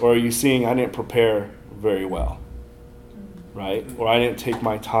 Or are you seeing I didn't prepare very well? Right? Or I didn't take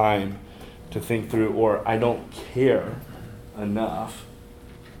my time to think through, or I don't care enough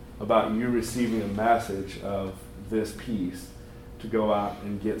about you receiving a message of this piece to go out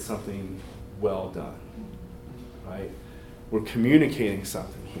and get something well done. Right? We're communicating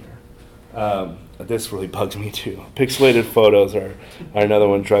something here. This really bugs me too. Pixelated photos are another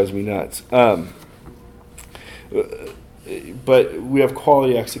one that drives me nuts. But we have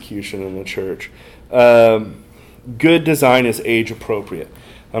quality execution in the church. Good design is age appropriate.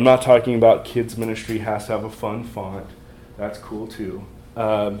 I'm not talking about kids ministry has to have a fun font. That's cool too.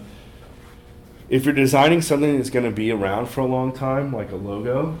 If you're designing something that's going to be around for a long time, like a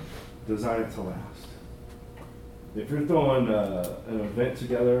logo, design it to last. If you're throwing an event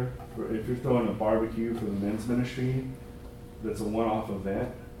together, or if you're throwing a barbecue for the men's ministry that's a one-off event,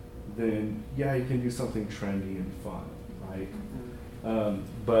 then yeah, you can do something trendy and fun, right?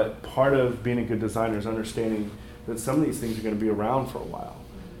 But part of being a good designer is understanding that some of these things are going to be around for a while.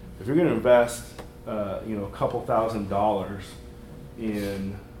 If you're going to invest, a couple $1,000s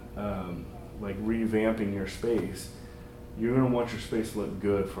in like revamping your space, you're going to want your space to look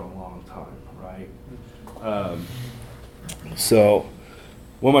good for a long time, right? So,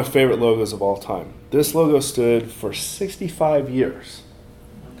 one of my favorite logos of all time. This logo stood for 65 years.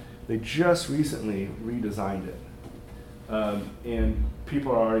 They just recently redesigned it. And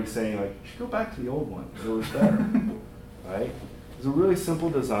people are already saying, like, you should go back to the old one. It was better, right? It's a really simple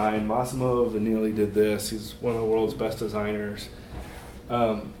design. Massimo Vanilli did this. He's one of the world's best designers.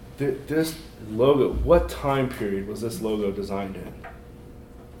 This logo, what time period was this logo designed in?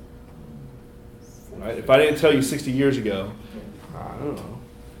 Right? If I didn't tell you 60 years ago, I don't know.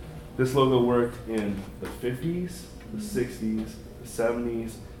 This logo worked in the 50s, the 60s, the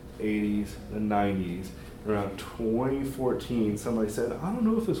 70s, 80s, the 90s. Around 2014, somebody said, I don't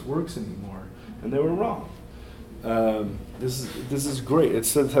know if this works anymore. And they were wrong. This is great. It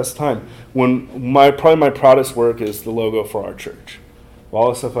stood the test of time. Probably my proudest work is the logo for our church. Of all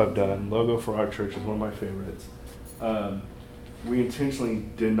the stuff I've done, logo for our church is one of my favorites. We intentionally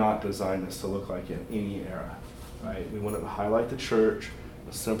did not design this to look like in any era. Right? We wanted to highlight the church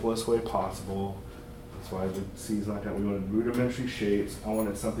the simplest way possible. That's why the C's like that. We wanted rudimentary shapes. I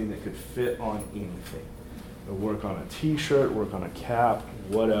wanted something that could fit on anything. It'll work on a t-shirt, work on a cap,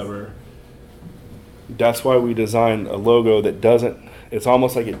 whatever. That's why we designed a logo that it's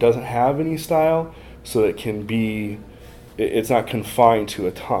almost like it doesn't have any style, so it can be, it's not confined to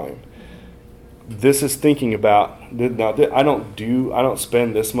a time. This is thinking about, now I don't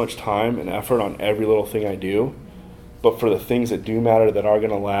spend this much time and effort on every little thing I do, but for the things that do matter that are going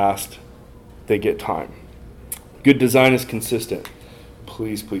to last, they get time. Good design is consistent.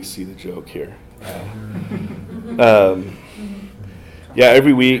 Please see the joke here.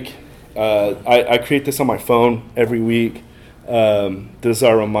 Every week, I create this on my phone every week. This is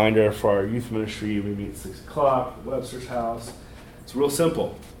our reminder for our youth ministry. We meet at 6 o'clock at Webster's house. It's real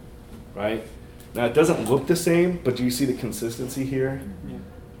simple, right? Now, it doesn't look the same, but do you see the consistency here?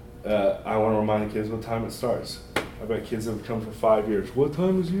 I want to remind the kids what time it starts. I've got kids that have come for 5 years. What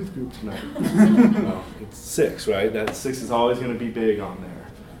time is youth group tonight? No, it's 6, right? That 6 is always going to be big on there.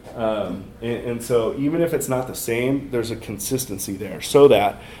 And so even if it's not the same, there's a consistency there so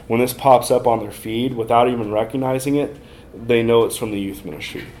that when this pops up on their feed without even recognizing it, they know it's from the youth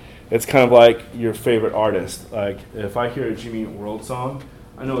ministry. It's kind of like your favorite artist. Like if I hear a Jimmy Eat World song,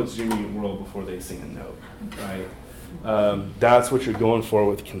 I know it's Jimmy Eat World before they sing a note, right? That's what you're going for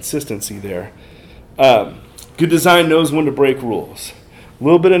with consistency there. Good design knows when to break rules. A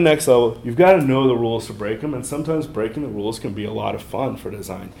little bit of next level, you've got to know the rules to break them, and sometimes breaking the rules can be a lot of fun for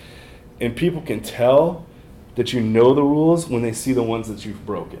design. And people can tell that you know the rules when they see the ones that you've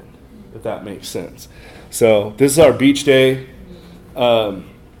broken, if that makes sense. So this is our beach day.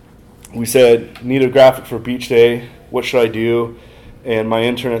 We said, need a graphic for beach day. What should I do? And my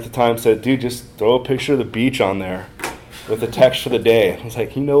intern at the time said, dude, just throw a picture of the beach on there with the text for the day. I was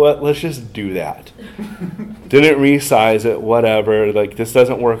like, you know what? Let's just do that. Didn't resize it, whatever. Like, this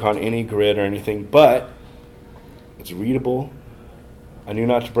doesn't work on any grid or anything, but it's readable. I knew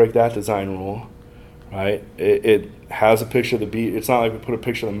not to break that design rule, right? It has a picture of the beach. It's not like we put a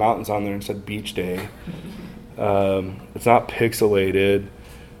picture of the mountains on there and said beach day. It's not pixelated.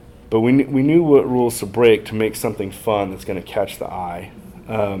 But we knew what rules to break to make something fun that's going to catch the eye.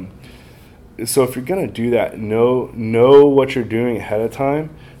 So if you're going to do that, know what you're doing ahead of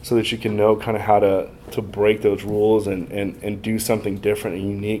time so that you can know kind of how to break those rules and do something different and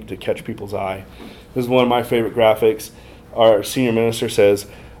unique to catch people's eye. This is one of my favorite graphics. Our senior minister says,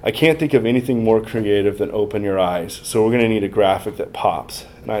 I can't think of anything more creative than open your eyes. So we're going to need a graphic that pops.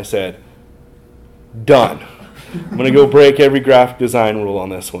 And I said, done. I'm going to go break every graphic design rule on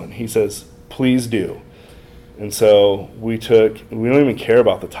this one. He says, please do. And so we don't even care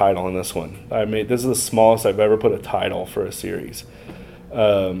about the title on this one. This is the smallest I've ever put a title for a series.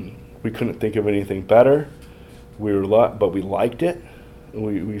 We couldn't think of anything better. But we liked it.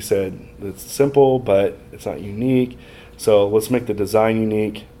 We said it's simple, but it's not unique. So let's make the design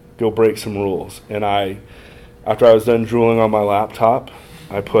unique. Go break some rules. And after I was done drooling on my laptop,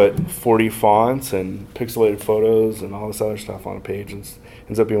 I put 40 fonts and pixelated photos and all this other stuff on a page, and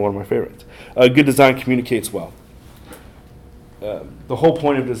ends up being one of my favorites. Good design communicates well. The whole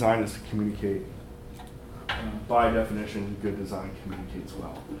point of design is to communicate. By definition, good design communicates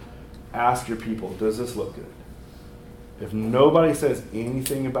well. Ask your people, does this look good? If nobody says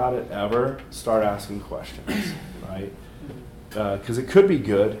anything about it ever, start asking questions, right? Because it could be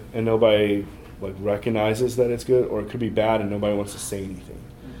good and nobody recognizes that it's good, or it could be bad and nobody wants to say anything.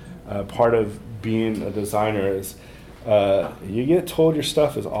 Part of being a designer is you get told your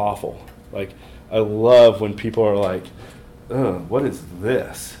stuff is awful. I love when people are like, "Ugh, what is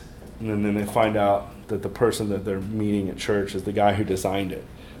this?" And then they find out that the person that they're meeting at church is the guy who designed it.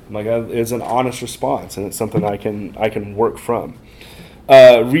 I'm like, it's an honest response, and it's something I can work from.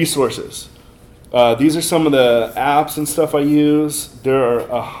 Resources. These are some of the apps and stuff I use. There are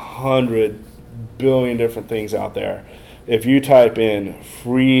 100 billion different things out there. If you type in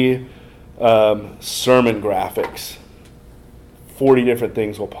free sermon graphics, 40 different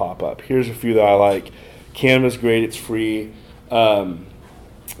things will pop up. Here's a few that I like. Canva's great, it's free.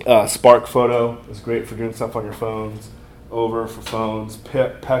 Spark Photo is great for doing stuff on your phones. Over for phones.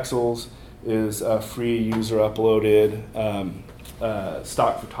 Pexels is free, user uploaded.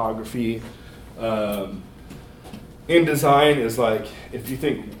 Stock photography. InDesign is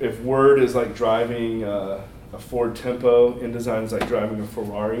if Word is like driving a Ford Tempo, InDesign is like driving a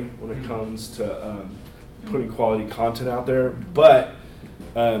Ferrari when it comes to putting quality content out there. But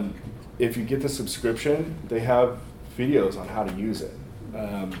if you get the subscription, they have videos on how to use it.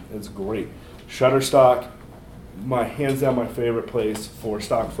 It's great. Shutterstock, hands down my favorite place for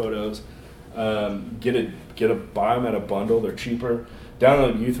stock photos. Buy them at a bundle. They're cheaper.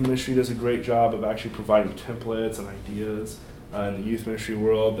 Download Youth Ministry does a great job of actually providing templates and ideas in the youth ministry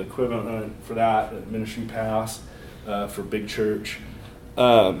world. The equivalent for that, Ministry Pass for big church.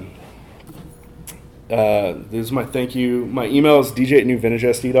 This is my thank you. My email is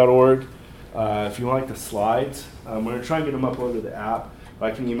dj@newvintagesd.org. If you like the slides, we're going to try and get them uploaded to the app.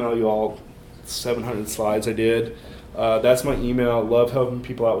 I can email you all 700 slides I did. That's my email. Love helping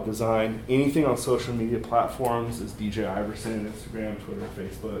people out with design. Anything on social media platforms is DJ Iverson, Instagram, Twitter,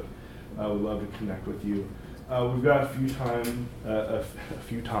 Facebook. We'd love to connect with you. We've got a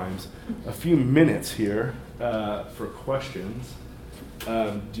few minutes here for questions.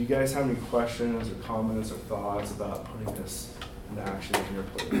 Do you guys have any questions or comments or thoughts about putting this into action in your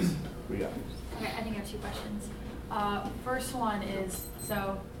place? Okay, I think I have two questions. First one is,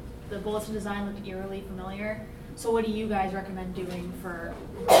 so the bulletin design looked eerily familiar. So what do you guys recommend doing for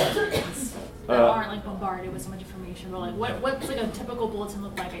bulletins that aren't bombarded with so much information? But what's a typical bulletin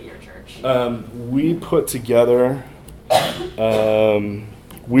look like at your church? We put together.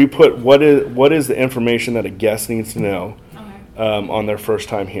 We put what is the information that a guest needs to know on their first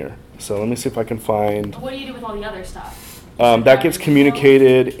time here. So let me see if I can find. What do you do with all the other stuff? That gets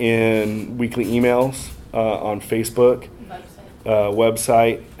communicated in weekly emails on Facebook,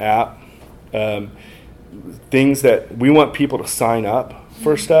 website, app. Things that we want people to sign up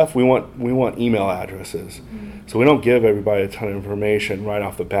for stuff. We want email addresses, so we don't give everybody a ton of information right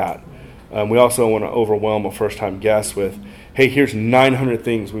off the bat. We also want to overwhelm a first-time guest with, hey, here's 900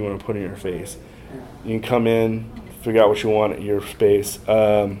 things we want to put in your face. You can come in, figure out what you want at your space.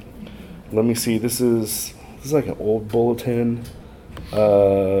 Let me see. This is like an old bulletin.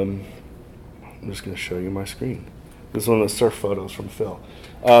 I'm just going to show you my screen. This is one of the surf photos from Phil.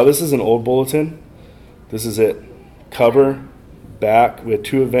 This is an old bulletin. This is it. Cover, back with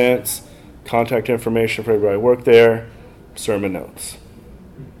 2 events, contact information for everybody who worked there, sermon notes.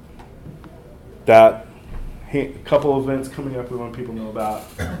 That couple events coming up we want people to know about,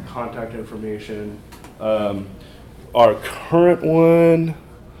 contact information. Our current one,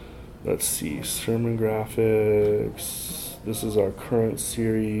 let's see, sermon graphics. This is our current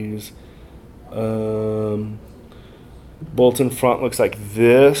series. Bulletin front looks like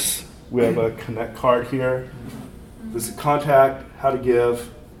this. We have a connect card here. This is contact, how to give.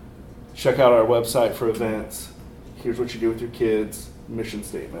 Check out our website for events. Here's what you do with your kids. Mission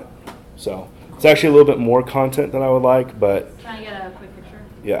statement. So it's actually a little bit more content than I would like, but Can I get a quick picture?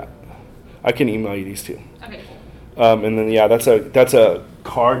 Yeah, I can email you these two. Okay, cool. And then that's a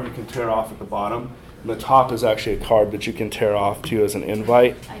card you can tear off at the bottom. And the top is actually a card that you can tear off too as an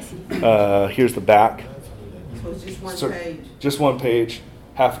invite. I see. Here's the back. So it's just one So- page. Just one page,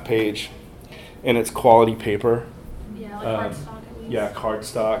 half a page, and it's quality paper. Yeah, like Um, cardstock at least. Yeah,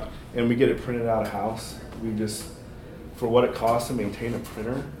 cardstock, and we get it printed out of house. We just, for what it costs to maintain a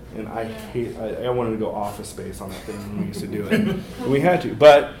printer, and I wanted to go office space on that thing when we used to do it. And we had to,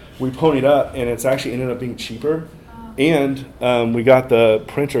 but we ponied up, and it's actually ended up being cheaper, and we got the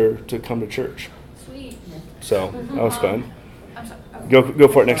printer to come to church. Sweet. So that was fun. I'm sorry. okay. Go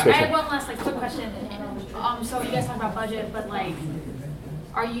for it. Next I question. have one last quick question. So you guys talk about budget, but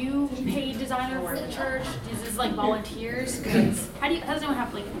are you paid designer for the church? Is this volunteers? Because how does anyone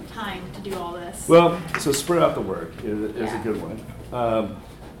have time to do all this? Well, so spread out the work is a Yeah. good one.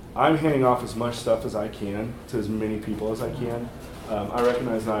 I'm handing off as much stuff as I can to as many people as I can. I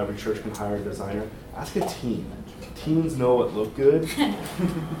recognize not every church can hire a designer. Ask a teen. Teens know what look good,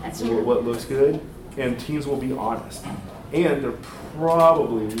 That's true. what looks good, and teens will be honest. And they're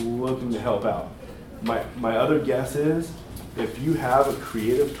probably looking to help out. My other guess is, if you have a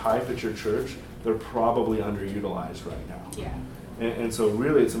creative type at your church, they're probably underutilized right now. Yeah. And so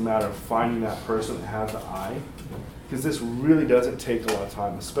really it's a matter of finding that person that has the eye, because this really doesn't take a lot of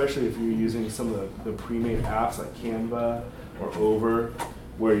time, especially if you're using some of the pre-made apps like Canva or Over,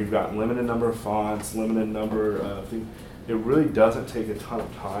 where you've got limited number of fonts, limited number of things. It really doesn't take a ton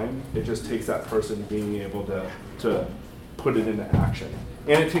of time. It just takes that person being able to put it into action.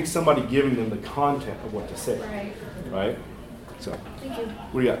 And it takes somebody giving them the content of what to say, Right. right? So, Thank you.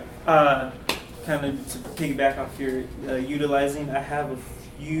 what do you got? Kind of to piggyback off your utilizing, I have a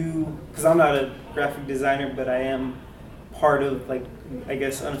few, because I'm not a graphic designer, but I am part of, I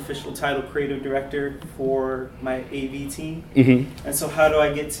guess, unofficial title creative director for my AV team. Mm-hmm. And so how do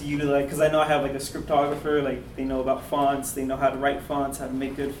I get to utilize, because I know I have a scriptographer, they know about fonts, they know how to write fonts, how to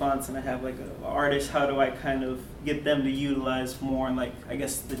make good fonts, and I have an artist. How do I kind of get them to utilize more in I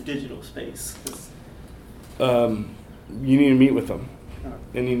guess the digital space? 'Cause, You need to meet with them,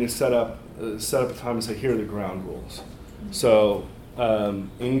 and you need to set up a time and say, here are the ground rules. So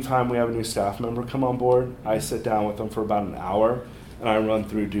anytime we have a new staff member come on board, I sit down with them for about an hour, and I run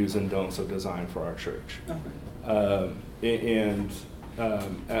through do's and don'ts of design for our church. okay.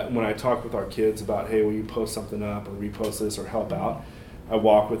 When I talk with our kids about, hey, will you post something up or repost this or help out, I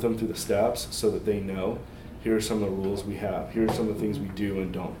walk with them through the steps so that they know, here are some of the rules we have. Here are some of the things we do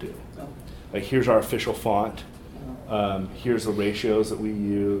and don't do. Oh, Here's our official font. Here's the ratios that we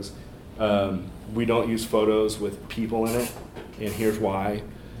use. We don't use photos with people in it, and here's why.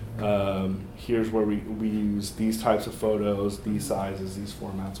 Here's where we use these types of photos, these sizes, these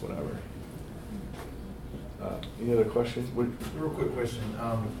formats, whatever. Any other questions? Real quick question,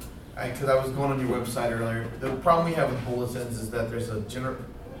 because I was going on your website earlier. The problem we have with bulletins is that there's a 10%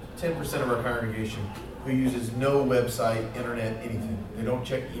 of our congregation who uses no website, internet, anything. They don't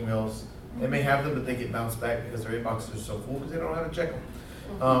check emails. They may have them, but they get bounced back because their inboxes are so full because they don't know how to check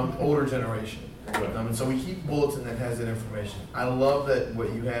them. Older generation. And so we keep bulletin that has that information. I love that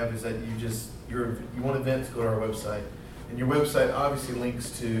what you have is that you want events, go to our website. And your website obviously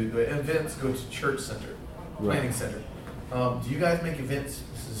links to, the events go to church center, planning center. Do you guys make events?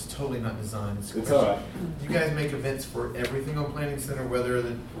 This is totally not design. It's all right. Do you guys make events for everything on planning center, whether it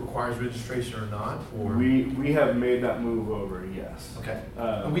requires registration or not? Or We have made that move over, yes. Okay.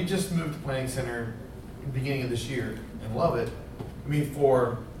 And we just moved to planning center in the beginning of this year and love it.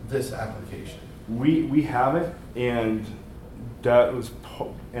 For this application. We haven't, and that was,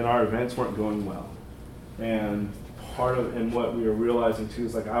 and our events weren't going well. And and what we were realizing too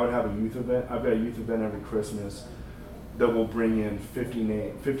is I would have a youth event. I've got a youth event every Christmas that will bring in 50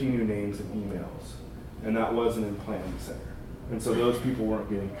 new names and emails, and that wasn't in planning center. And so those people weren't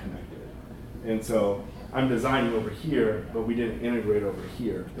getting connected. And so I'm designing over here, but we didn't integrate over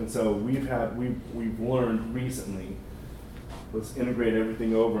here. And so we've learned recently, let's integrate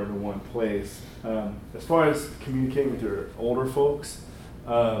everything over into one place. As far as communicating with your older folks,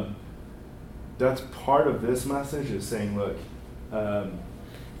 that's part of this message is saying, look,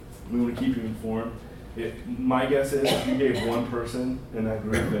 we want to keep you informed. My guess is if you gave one person in that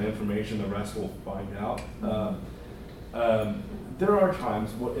group the information, the rest will find out. There are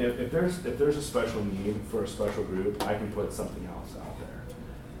times if there's a special need for a special group, I can put something else out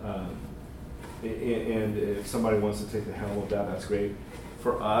there. And if somebody wants to take the helm of that, that's great.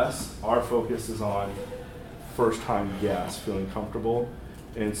 For us, our focus is on first-time guests feeling comfortable.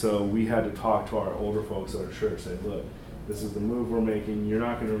 And so we had to talk to our older folks at our church, say, look, this is the move we're making. You're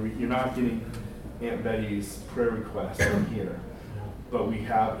not getting Aunt Betty's prayer request from here. but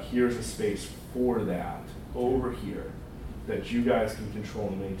here's a space for that over here that you guys can control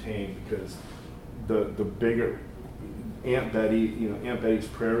and maintain, because the bigger Aunt Betty's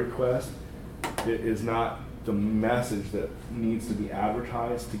prayer request, it is not the message that needs to be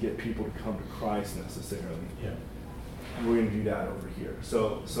advertised to get people to come to Christ necessarily. Yeah. And we're going to do that over here.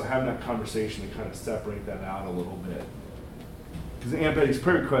 So having that conversation to kind of separate that out a little bit. Because Aunt Betty's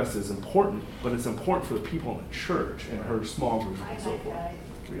prayer request is important, but it's important for the people in the church and her small group and so forth.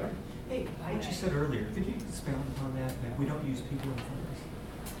 Yeah. Hey, what you said earlier, could you expound upon that we don't use people in front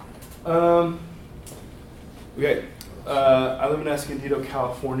of us? Okay. I live in Escondido,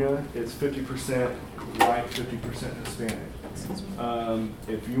 California. It's 50% white, 50% Hispanic.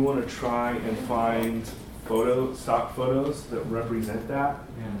 If you want to try and find stock photos that represent that,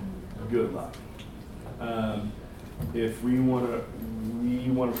 good luck. If we want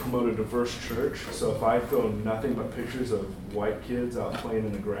to promote a diverse church, so if I throw nothing but pictures of white kids out playing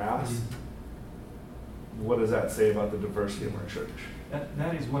in the grass, what does that say about the diversity of our church?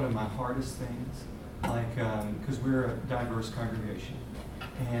 That is one of my hardest things, like, because we're a diverse congregation.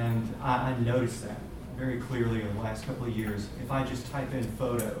 And I noticed that very clearly in the last couple of years. If I just type in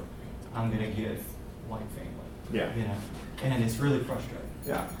photo, I'm going to get white family. Yeah. You know, and it's really frustrating.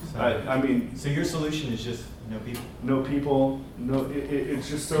 Yeah. So, so your solution is just no people? No people. No. It's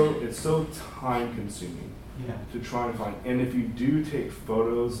just so time consuming. Yeah. To try and find. And if you do take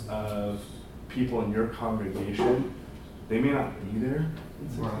photos of people in your congregation, they may not be there in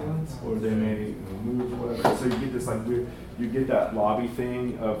 6 months, or they may move, whatever. So you get this you get that lobby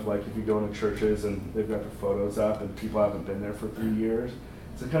thing of like if you go into churches and they've got the photos up and people haven't been there for 3 years.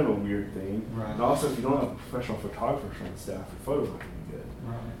 It's a kind of a weird thing. Right. And also, if you don't have professional photographers on staff, your photos aren't going to be good.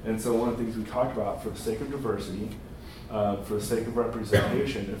 Right. And so one of the things we talked about, for the sake of diversity, for the sake of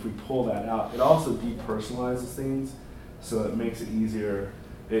representation, if we pull that out, it also depersonalizes things, so it makes it easier.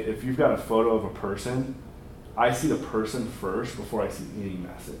 If you've got a photo of a person, I see the person first before I see any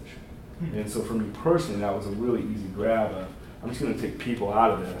message. And so for me personally, that was a really easy grab of, I'm just going to take people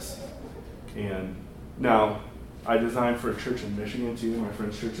out of this. And now, I designed for a church in Michigan too, my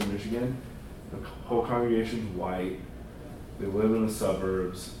friend's church in Michigan. The whole congregation's white, they live in the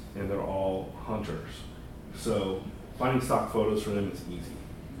suburbs, and they're all hunters. So finding stock photos for them is easy,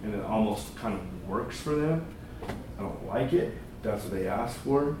 and it almost kind of works for them. I don't like it, that's what they asked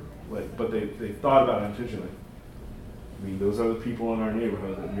for, but they thought about it intentionally. I mean, those are the people in our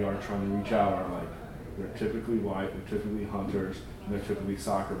neighborhood that we are trying to reach out, are like, they're typically white, they're typically hunters, and they're typically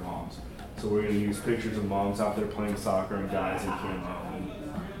soccer moms. So we're going to use pictures of moms out there playing soccer and guys in camo.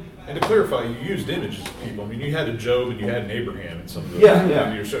 And to clarify, you used images of people. I mean, you had a Job and you had an Abraham in some of those.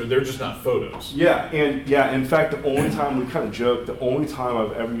 Yeah. So they're just not photos. Yeah, in fact, the only time, we kind of joke, the only time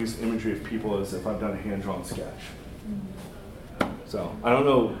I've ever used imagery of people is if I've done a hand-drawn sketch. So I don't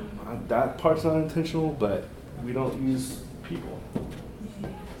know, that part's not intentional, but we don't use people.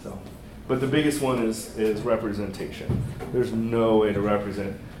 So, but the biggest one is representation. There's no way to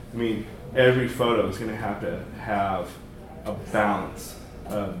represent. I mean, every photo is going to have a balance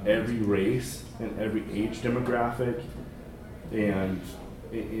of every race and every age demographic, and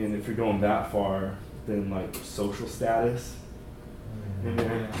if you're going that far, then like social status in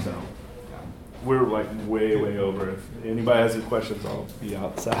there. So we're like way over. If anybody has any questions, I'll be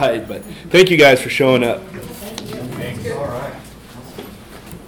outside. But thank you guys for showing up. Thanks. All right.